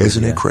honest with you.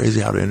 Isn't it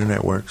crazy how the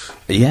internet works?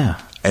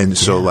 Yeah. And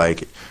so,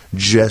 like,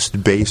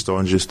 just based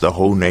on just the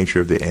whole nature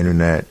of the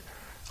internet,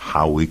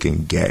 how we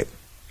can get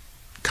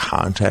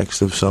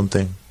context of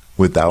something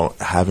without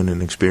having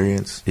an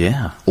experience.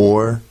 Yeah.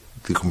 Or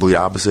the complete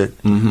opposite.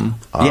 Mm-hmm.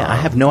 I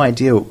have no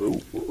idea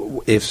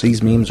if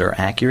these memes are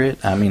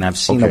accurate. I mean, I've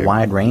seen a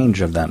wide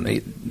range of them.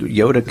 Baby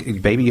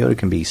Yoda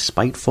can be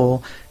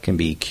spiteful, can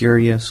be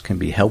curious, can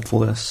be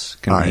helpful-less,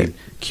 can be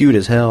cute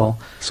as hell.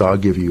 So I'll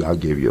give you a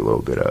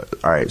little bit of.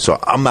 All right. So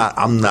I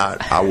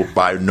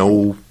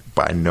will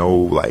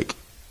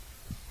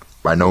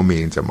by no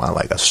means am I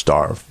like a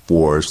Star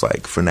Wars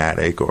like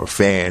fanatic or a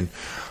fan.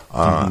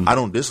 I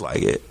don't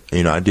dislike it.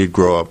 I did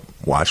grow up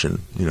watching,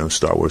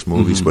 Star Wars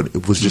movies, but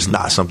it was just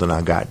not something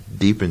I got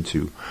deep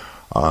into.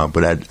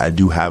 But I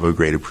do have a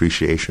great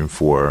appreciation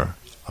for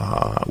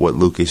what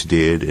Lucas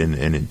did,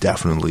 and it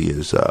definitely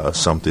is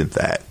something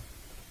that,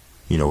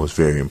 was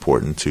very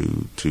important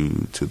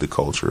to the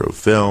culture of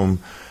film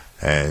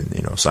and,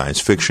 science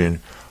fiction.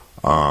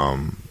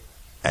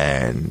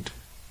 And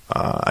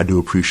I do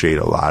appreciate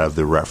a lot of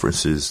the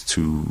references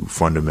to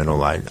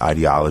fundamental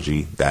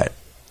ideology that,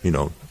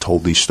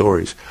 told these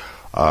stories.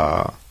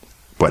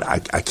 But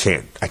I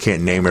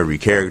can't name every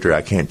character.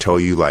 I can't tell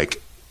you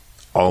like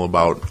all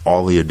about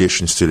all the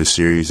additions to the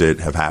series that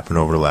have happened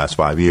over the last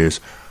 5 years.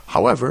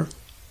 However,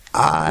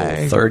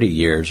 30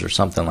 years or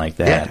something like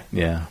that.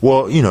 Yeah.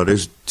 Well,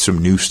 there's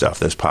some new stuff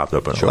that's popped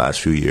up in the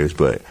last few years,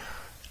 but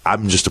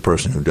I'm just a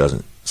person who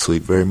doesn't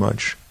sleep very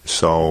much.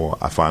 So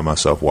I find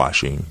myself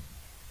watching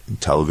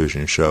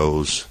television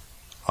shows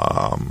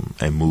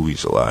and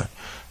movies a lot,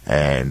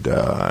 and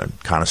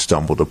kind of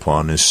stumbled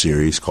upon this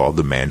series called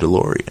The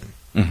Mandalorian,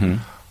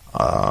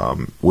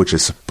 which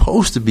is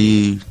supposed to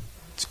be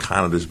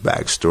kind of this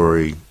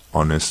backstory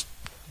on this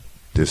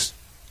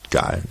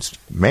guy's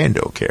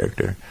Mando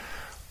character.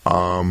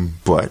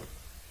 But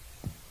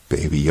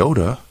Baby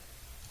Yoda,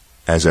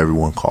 as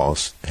everyone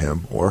calls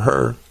him or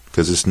her,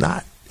 because it's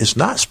not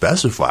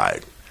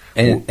specified.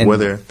 And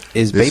whether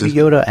is Baby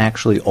Yoda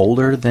actually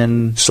older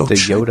than the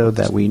Yoda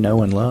that we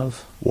know and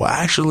love? Well,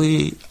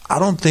 actually,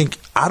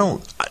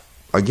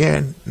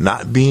 again,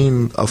 not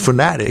being a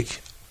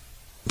fanatic,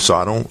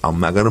 so I'm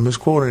not going to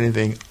misquote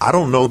anything. I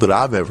don't know that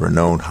I've ever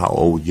known how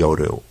old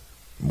Yoda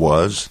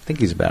was. I think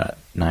he's about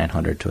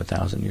 900 to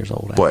 1,000 years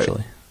old, but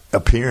actually.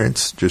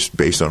 Appearance, just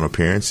based on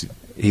appearance,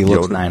 he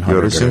looks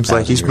 900 Yoda seems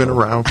like he's been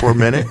around for a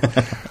minute.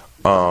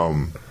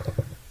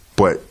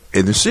 But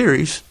in the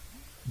series,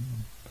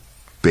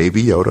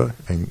 Baby Yoda,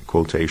 in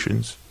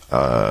quotations,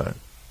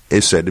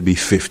 is said to be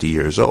 50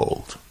 years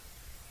old,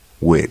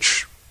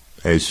 which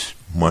is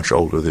much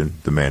older than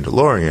the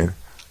Mandalorian.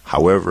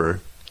 However,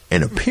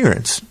 in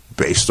appearance,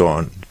 based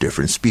on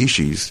different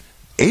species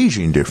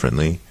aging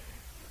differently,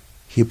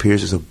 he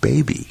appears as a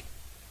baby.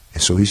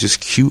 And so he's this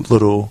cute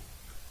little,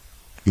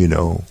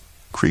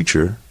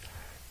 creature,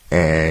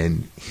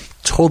 and he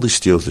totally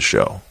steals the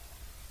show.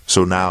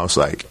 So now it's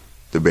like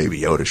the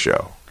Baby Yoda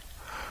show.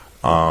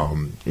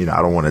 I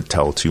don't want to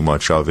tell too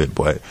much of it,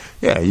 but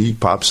yeah, he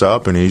pops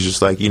up and he's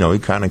just like, he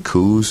kind of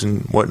coos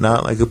and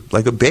whatnot,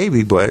 like a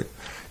baby, but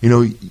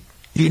you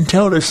can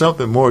tell there's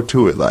something more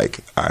to it.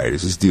 Like, all right,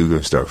 is this dude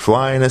going to start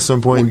flying at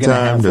some point in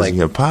time? Does he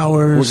have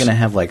powers? We're going to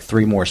have like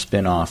 3 more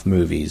spin-off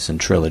movies and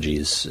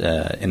trilogies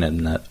in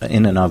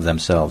and of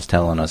themselves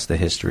telling us the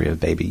history of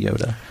Baby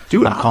Yoda.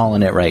 Dude, I'm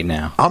calling it right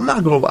now. I'm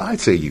not going to lie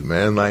to you,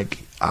 man. Like,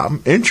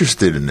 I'm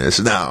interested in this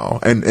now.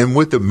 And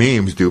with the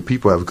memes, dude,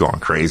 people have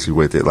gone crazy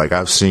with it. Like,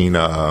 I've seen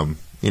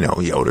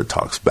Yoda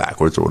talks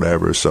backwards or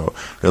whatever. So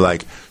they're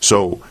like,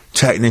 so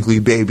technically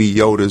Baby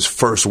Yoda's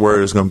first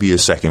word is going to be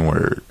his second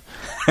word.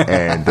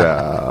 And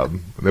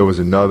there was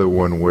another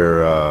one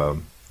where,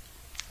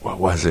 what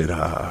was it?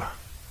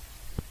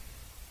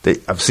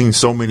 I've seen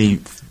so many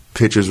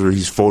pictures where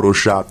he's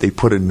photoshopped. They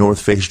put a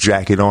North Face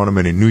jacket on him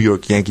and a New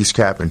York Yankees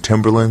cap and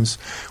Timberlands,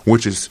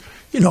 which is,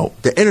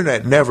 the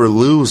internet never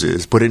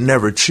loses, but it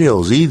never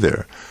chills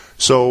either.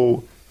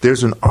 So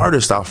there's an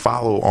artist I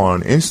follow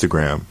on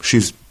Instagram.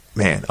 She's,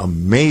 man,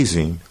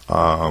 amazing.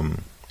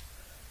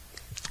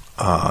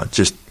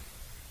 Just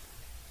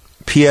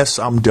P.S.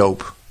 I'm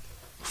dope.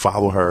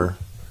 Follow her.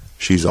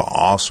 She's an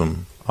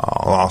awesome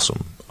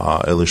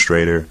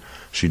illustrator.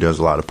 She does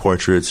a lot of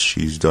portraits.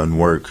 She's done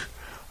work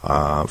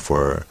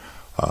for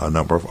a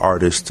number of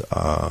artists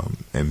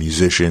and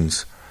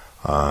musicians.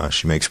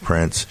 She makes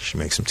prints. She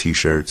makes some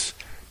T-shirts.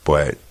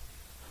 But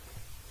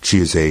she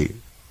is a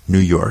New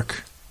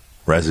York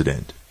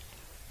resident.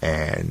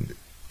 And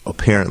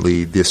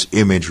apparently this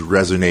image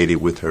resonated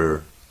with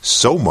her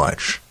so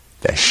much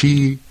that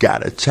she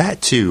got a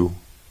tattoo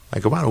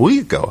like about a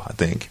week ago, I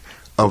think,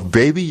 of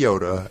Baby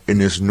Yoda in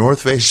this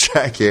North Face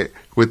jacket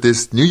with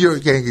this New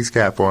York Yankees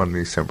cap on,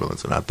 these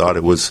Timberlands. And I thought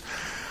it was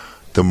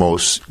the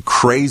most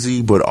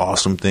crazy but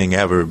awesome thing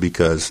ever,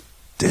 because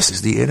this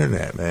is the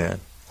internet, man.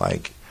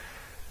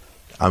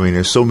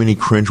 There's so many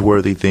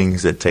cringeworthy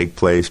things that take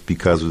place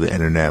because of the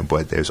internet,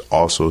 but there's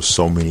also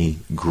so many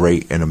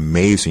great and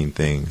amazing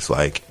things.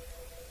 I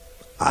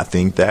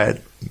think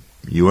that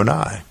you and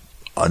I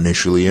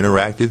initially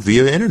interacted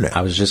via internet.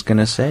 I was just going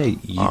to say,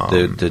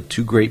 the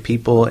two great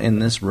people in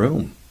this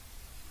room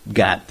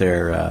got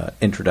their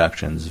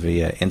introductions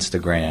via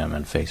Instagram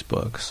and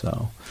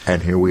Facebook.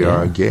 And here we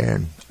are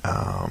again,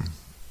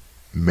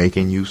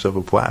 making use of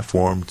a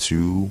platform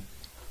to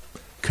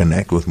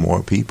connect with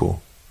more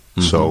people.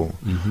 Mm-hmm. So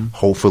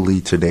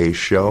hopefully today's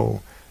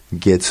show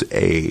gets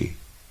a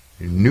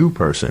new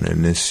person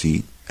in this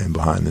seat and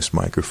behind this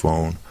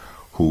microphone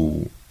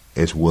who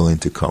is willing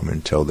to come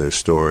and tell their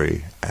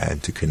story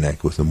and to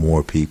connect with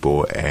more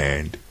people,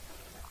 and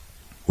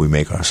we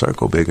make our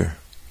circle bigger.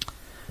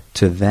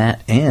 To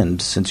that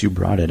end, since you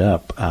brought it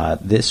up,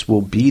 this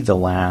will be the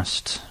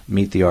last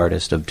Meet the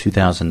Artist of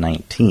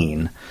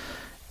 2019.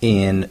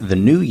 In the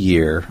new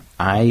year,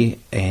 I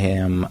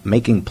am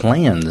making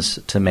plans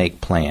to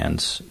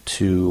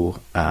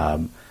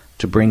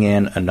bring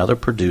in another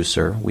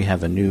producer. We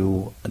have a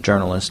new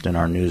journalist in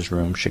our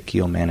newsroom,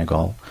 Shaquille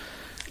Manigal.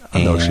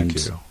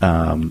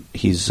 And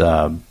he's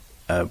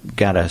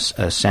got a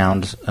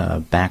sound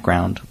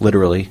background,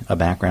 literally a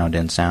background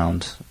in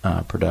sound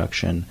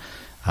production,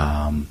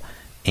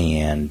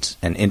 and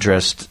an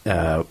interest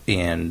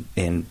in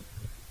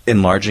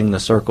enlarging the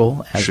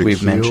circle, as Shaquille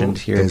we've mentioned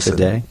here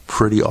today. A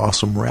pretty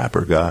awesome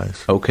rapper,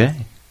 guys.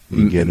 Okay,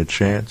 you get a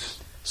chance.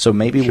 So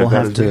maybe we'll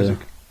have to. Music.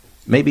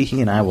 Maybe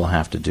he and I will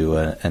have to do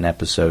an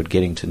episode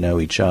getting to know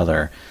each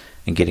other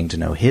and getting to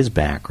know his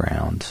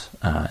background,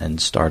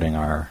 and starting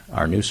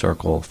our new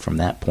circle from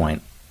that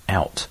point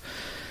out.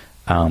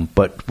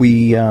 But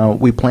we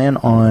plan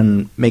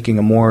on making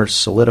a more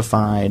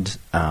solidified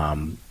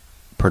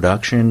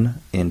production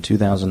in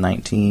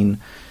 2019,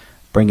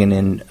 bringing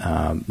in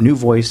new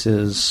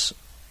voices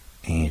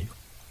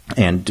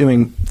and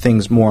doing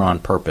things more on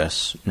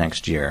purpose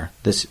next year.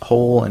 This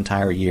whole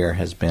entire year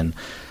has been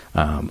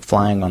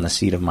flying on the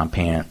seat of my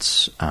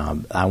pants.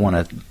 I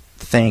want to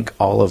thank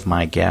all of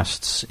my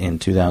guests in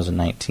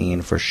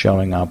 2019 for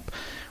showing up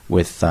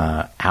with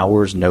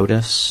hours'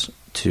 notice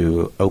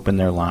to open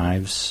their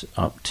lives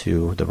up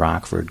to the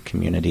Rockford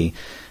community,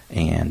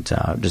 and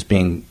just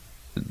being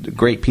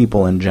great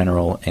people in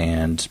general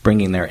and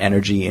bringing their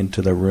energy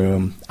into the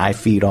room. I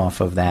feed off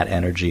of that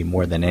energy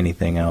more than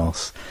anything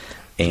else.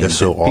 And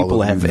so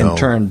people have in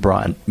turn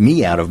brought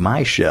me out of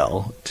my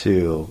shell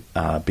to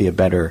be a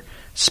better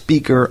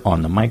speaker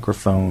on the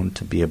microphone,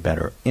 to be a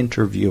better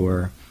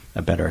interviewer,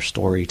 a better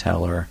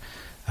storyteller,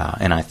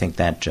 and I think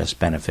that just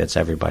benefits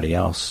everybody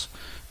else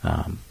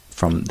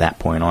from that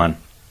point on.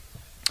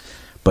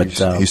 But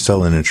he's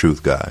telling the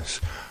truth,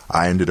 guys.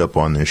 I ended up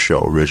on this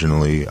show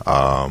originally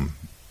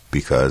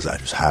because I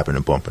just happened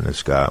to bump into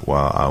this guy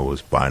while I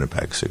was buying a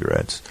pack of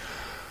cigarettes.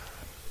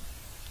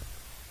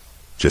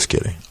 Just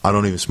kidding. I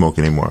don't even smoke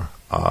anymore.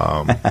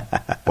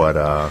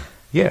 But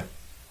yeah.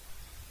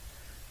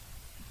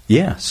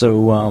 Yeah,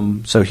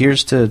 so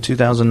here's to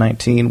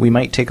 2019. We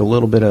might take a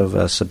little bit of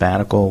a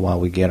sabbatical while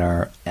we get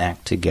our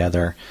act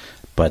together,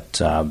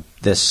 but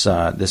this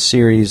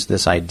series,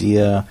 this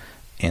idea,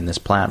 and this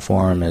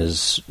platform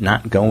is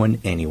not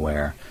going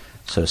anywhere.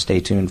 So stay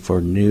tuned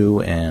for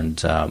new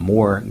and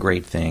more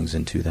great things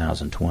in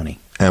 2020.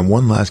 And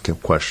one last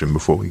question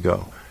before we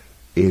go.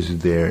 Is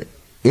there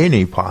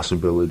any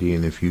possibility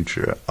in the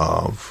future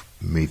of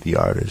Meet the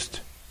Artist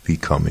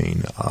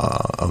becoming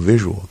a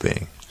visual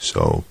thing?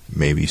 So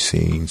maybe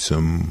seeing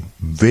some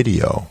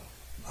video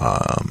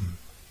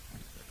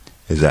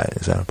Is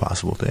that a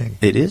possible thing?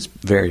 It is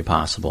very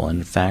possible.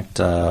 In fact,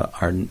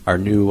 our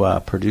new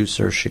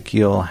producer,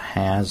 Shaquille,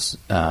 has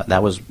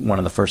that was one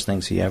of the first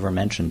things he ever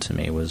mentioned to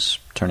me, was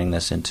turning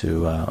this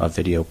into a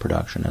video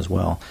production as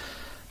well.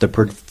 The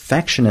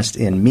perfectionist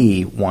in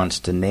me wants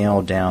to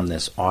nail down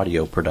this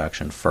audio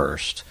production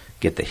first,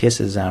 get the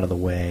hisses out of the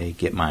way,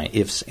 get my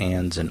ifs,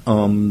 ands, and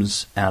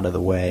ums out of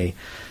the way,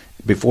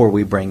 before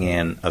we bring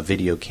in a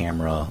video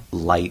camera,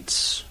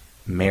 lights,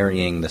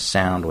 marrying the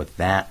sound with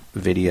that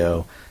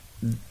video.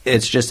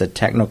 It's just a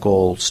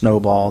technical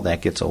snowball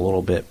that gets a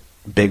little bit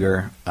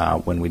bigger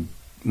when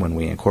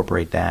we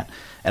incorporate that.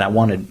 And I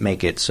want to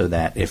make it so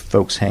that if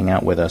folks hang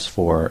out with us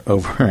for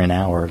over an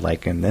hour,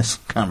 like in this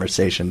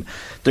conversation,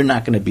 they're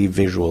not going to be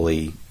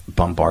visually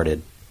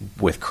bombarded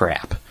with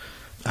crap.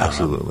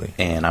 Absolutely.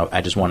 And I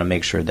just want to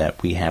make sure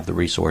that we have the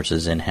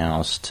resources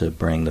in-house to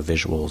bring the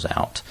visuals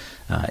out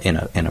in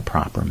a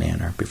proper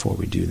manner before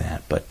we do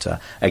that.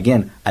 But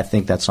again, I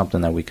think that's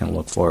something that we can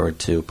look forward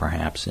to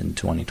perhaps in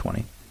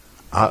 2020.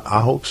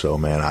 I hope so,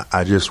 man.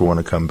 I just want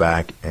to come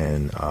back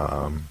and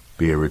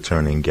be a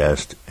returning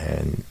guest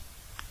and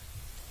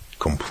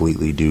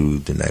completely do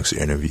the next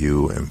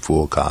interview in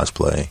full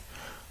cosplay.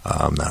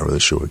 I'm not really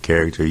sure what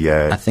character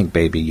yet. I think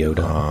Baby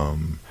Yoda.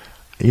 I'm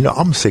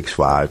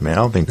 6'5", man. I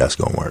don't think that's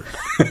going to work.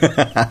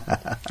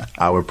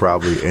 I would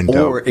probably end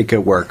up... Or it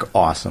could work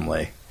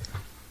awesomely.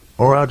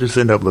 Or I'll just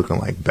end up looking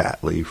like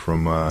Batley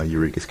from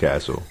Eureka's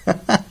Castle.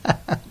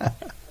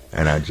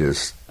 And I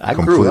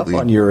grew up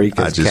on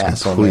Eureka's Castle, I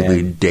just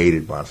completely man.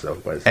 Dated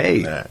myself by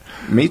saying that.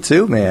 Me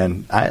too,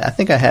 man. I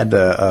think I had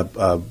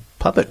a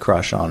puppet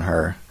crush on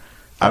her.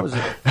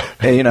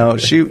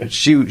 She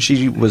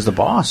was the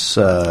boss,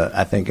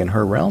 I think, in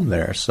her realm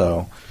there.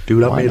 So,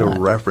 dude, I made a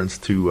reference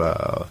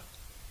to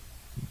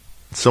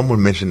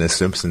someone mentioned The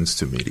Simpsons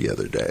to me the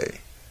other day,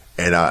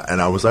 and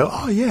I was like,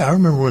 oh yeah, I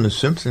remember when The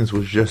Simpsons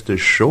was just a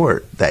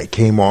short that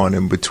came on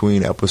in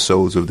between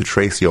episodes of the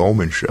Tracy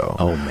Ullman Show.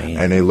 Oh man!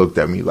 And they looked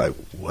at me like,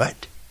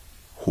 what?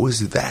 Who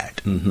is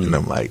that? Mm-hmm. And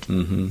I'm like,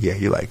 yeah,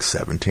 you're like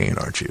 17,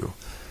 aren't you?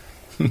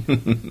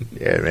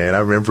 Yeah, man. I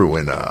remember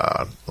when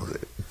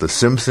The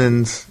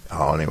Simpsons,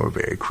 they were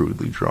very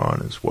crudely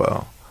drawn as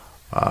well.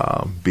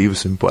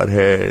 Beavis and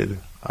Butthead,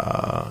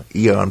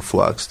 Eon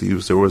Flux.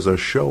 There was a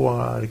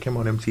show that came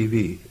on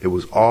MTV. It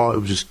was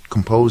just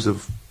composed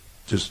of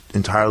just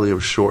entirely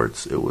of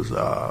shorts. It was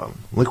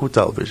Liquid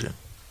Television.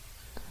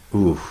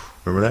 Oof.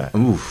 Remember that?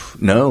 Oof.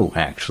 No,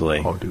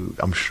 actually. Oh, dude.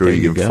 I'm sure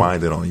you can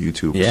find it on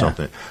YouTube or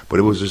something. But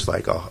it was just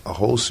like a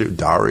whole series.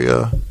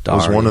 Daria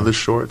was one of the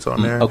shorts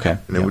on there. Okay.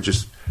 And it would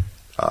just,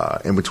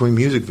 in between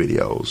music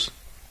videos,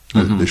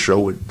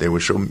 they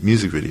would show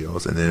music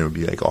videos, and then it would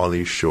be like all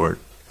these short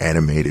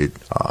animated.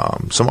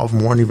 Some of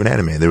them weren't even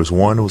animated. There was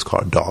one that was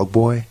called Dog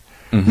Boy.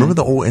 Mm-hmm. Remember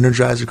the old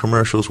Energizer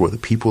commercials where the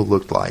people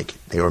looked like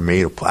they were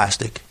made of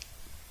plastic?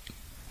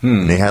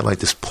 And they had like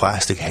this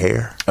plastic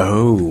hair.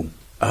 Oh.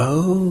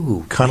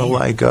 Kind of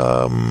like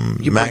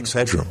Max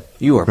Headroom.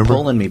 You are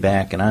pulling me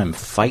back, and I'm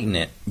fighting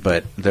it,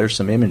 but there's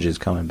some images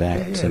coming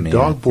back to me.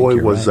 Dog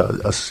Boy was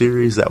a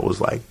series that was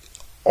like,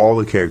 all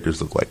the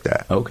characters look like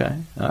that. Okay,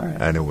 all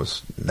right. And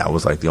that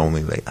was like the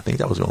only, I think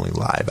that was the only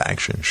live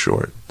action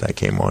short that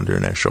came on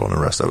during that show, and the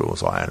rest of it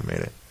was all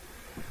animated.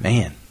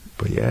 Man.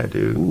 But yeah,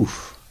 dude.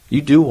 Oof.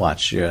 You do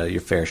watch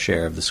your fair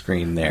share of the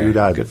screen there. Dude,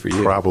 I Good for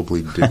you.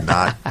 Probably did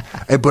not.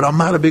 But I'm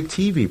not a big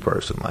TV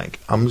person. Like,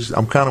 I'm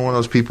kind of one of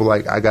those people,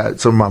 like, I got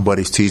some of my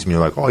buddies tease me,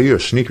 like, oh, you're a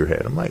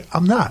sneakerhead. I'm like,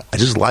 I'm not. I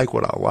just like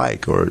what I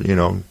like, or,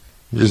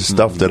 just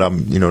stuff that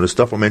the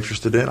stuff I'm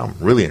interested in, I'm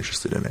really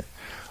interested in it.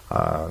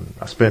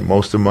 I spent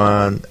most of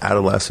my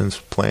adolescence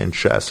playing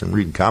chess and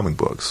reading comic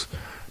books.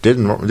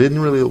 Didn't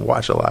really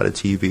watch a lot of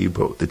TV,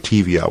 but the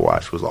TV I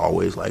watched was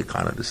always like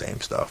kind of the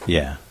same stuff.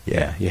 Yeah.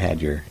 You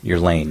had your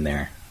lane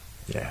there.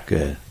 Yeah.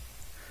 Good.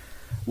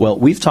 Well,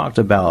 we've talked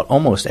about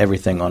almost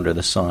everything under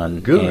the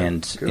sun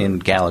and in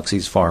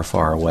galaxies far,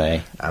 far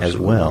away. Absolutely, as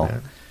well.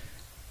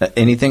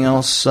 Anything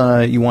else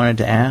you wanted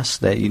to ask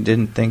that you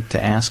didn't think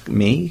to ask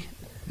me?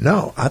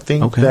 No, I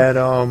think that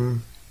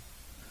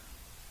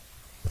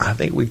I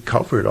think we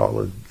covered all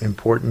the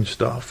important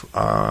stuff.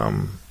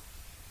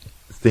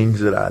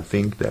 Things that I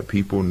think that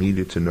people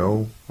needed to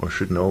know or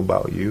should know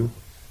about you.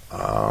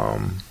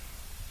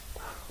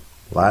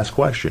 Last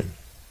question.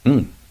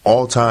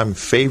 All-time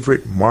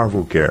favorite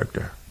Marvel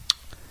character?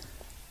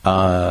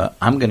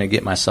 I'm going to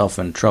get myself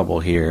in trouble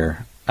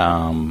here.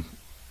 Can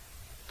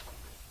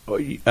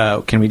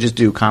we just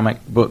do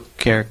comic book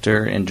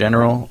character in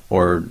general,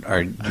 or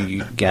do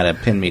you got to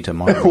pin me to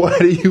Marvel? Why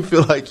do you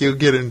feel like you'll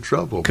get in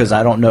trouble? Because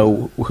I don't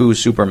know who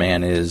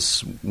Superman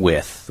is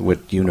with,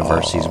 what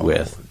universe he's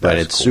with, but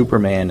it's cool.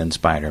 Superman and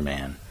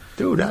Spider-Man.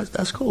 Dude,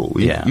 that's cool.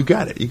 You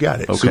got it.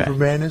 Okay.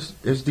 Superman is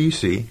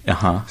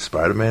DC.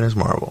 Spider-Man is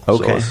Marvel.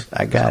 Okay, so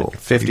I got cool.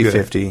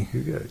 50-50.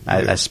 You're good.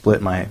 I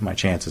split my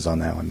chances on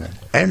that one then.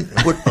 And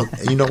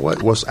you know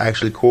what? What's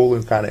actually cool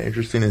and kind of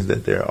interesting is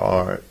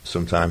that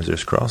sometimes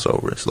there's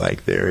crossovers.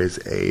 Like there is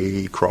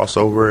a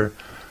crossover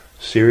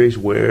series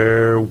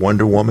where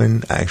Wonder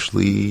Woman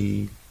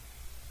actually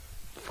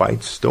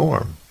fights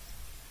Storm.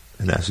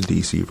 and that's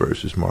DC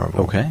versus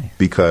Marvel. Okay.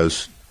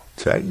 Because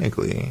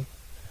technically,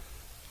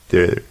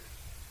 they're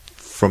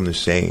from the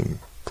same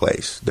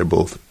place. They're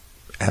both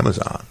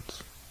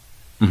Amazons,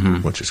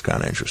 which is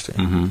kind of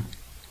interesting.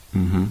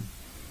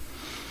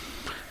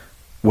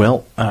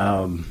 Well,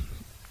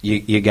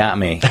 you got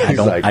me.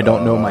 I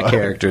don't know my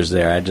characters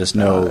there. I just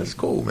know that's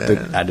cool,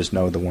 man. I just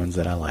know the ones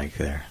that I like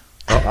there.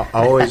 I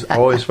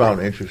always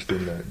found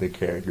interesting the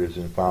characters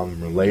and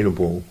found them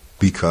relatable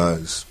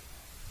because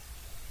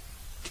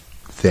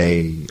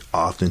they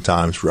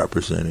oftentimes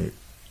represented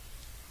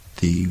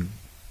the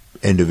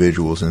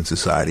individuals in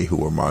society who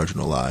were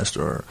marginalized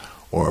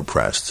or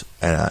oppressed,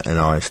 and I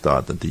always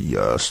thought that the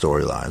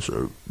storylines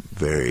were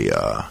very,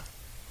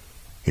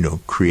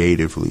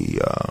 creatively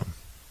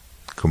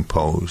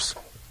composed,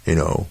 in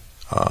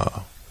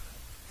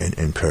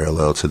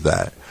parallel to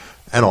that,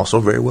 and also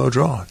very well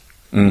drawn.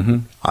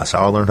 That's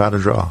how I learned how to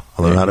draw.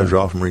 I learned how to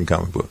draw from reading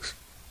comic books.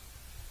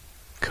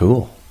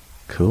 Cool.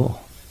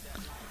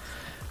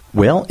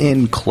 Well,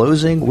 in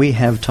closing, we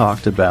have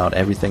talked about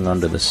everything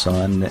under the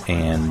sun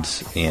and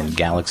in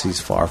galaxies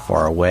far,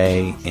 far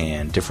away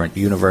and different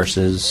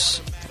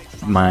universes.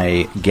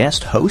 My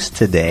guest host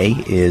today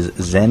is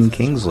Zen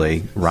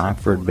Kingsley,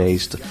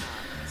 Rockford-based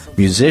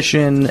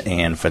musician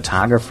and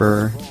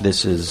photographer.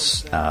 This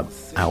is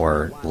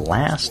our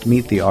last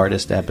Meet the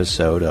Artist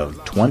episode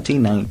of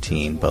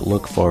 2019, but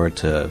look forward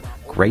to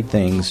great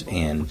things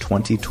in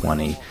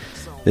 2020.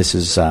 This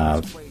is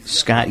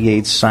Scott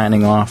Yates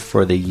signing off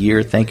for the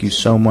year. Thank you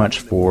so much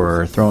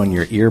for throwing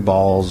your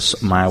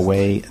earballs my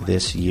way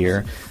this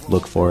year.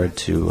 Look forward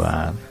to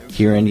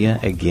hearing you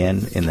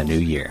again in the new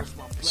year.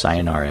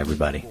 Sayonara,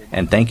 everybody.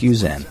 And thank you,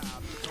 Zen.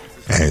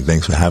 Hey,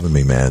 thanks for having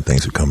me, man.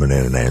 Thanks for coming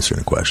in and answering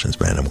the questions,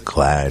 man. I'm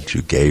glad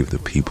you gave the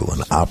people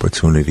an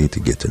opportunity to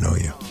get to know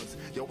you.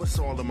 It's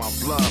all in my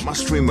blood, my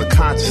stream of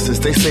consciousness.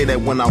 They say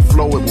that when I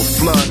flow, it will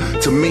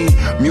flood. To me,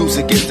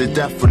 music is the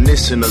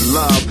definition of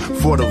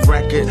love. For the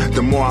record,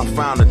 the more I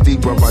found, the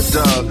deeper I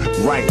dug.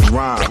 Right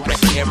rhymes.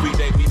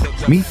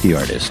 Meet the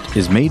Artist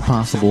is made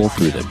possible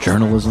through the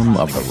journalism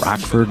of the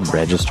Rockford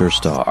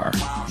Register-Star.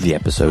 The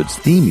episode's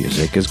theme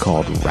music is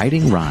called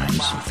Writing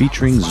Rhymes,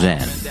 featuring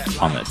Zen,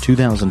 on the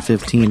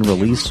 2015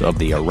 release of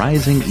the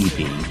Arising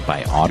EP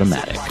by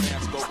Automatic.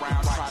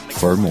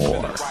 For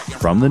more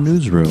from the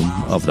newsroom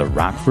of the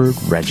Rockford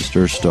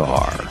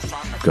Register-Star,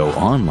 go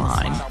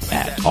online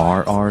at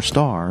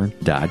rrstar.com.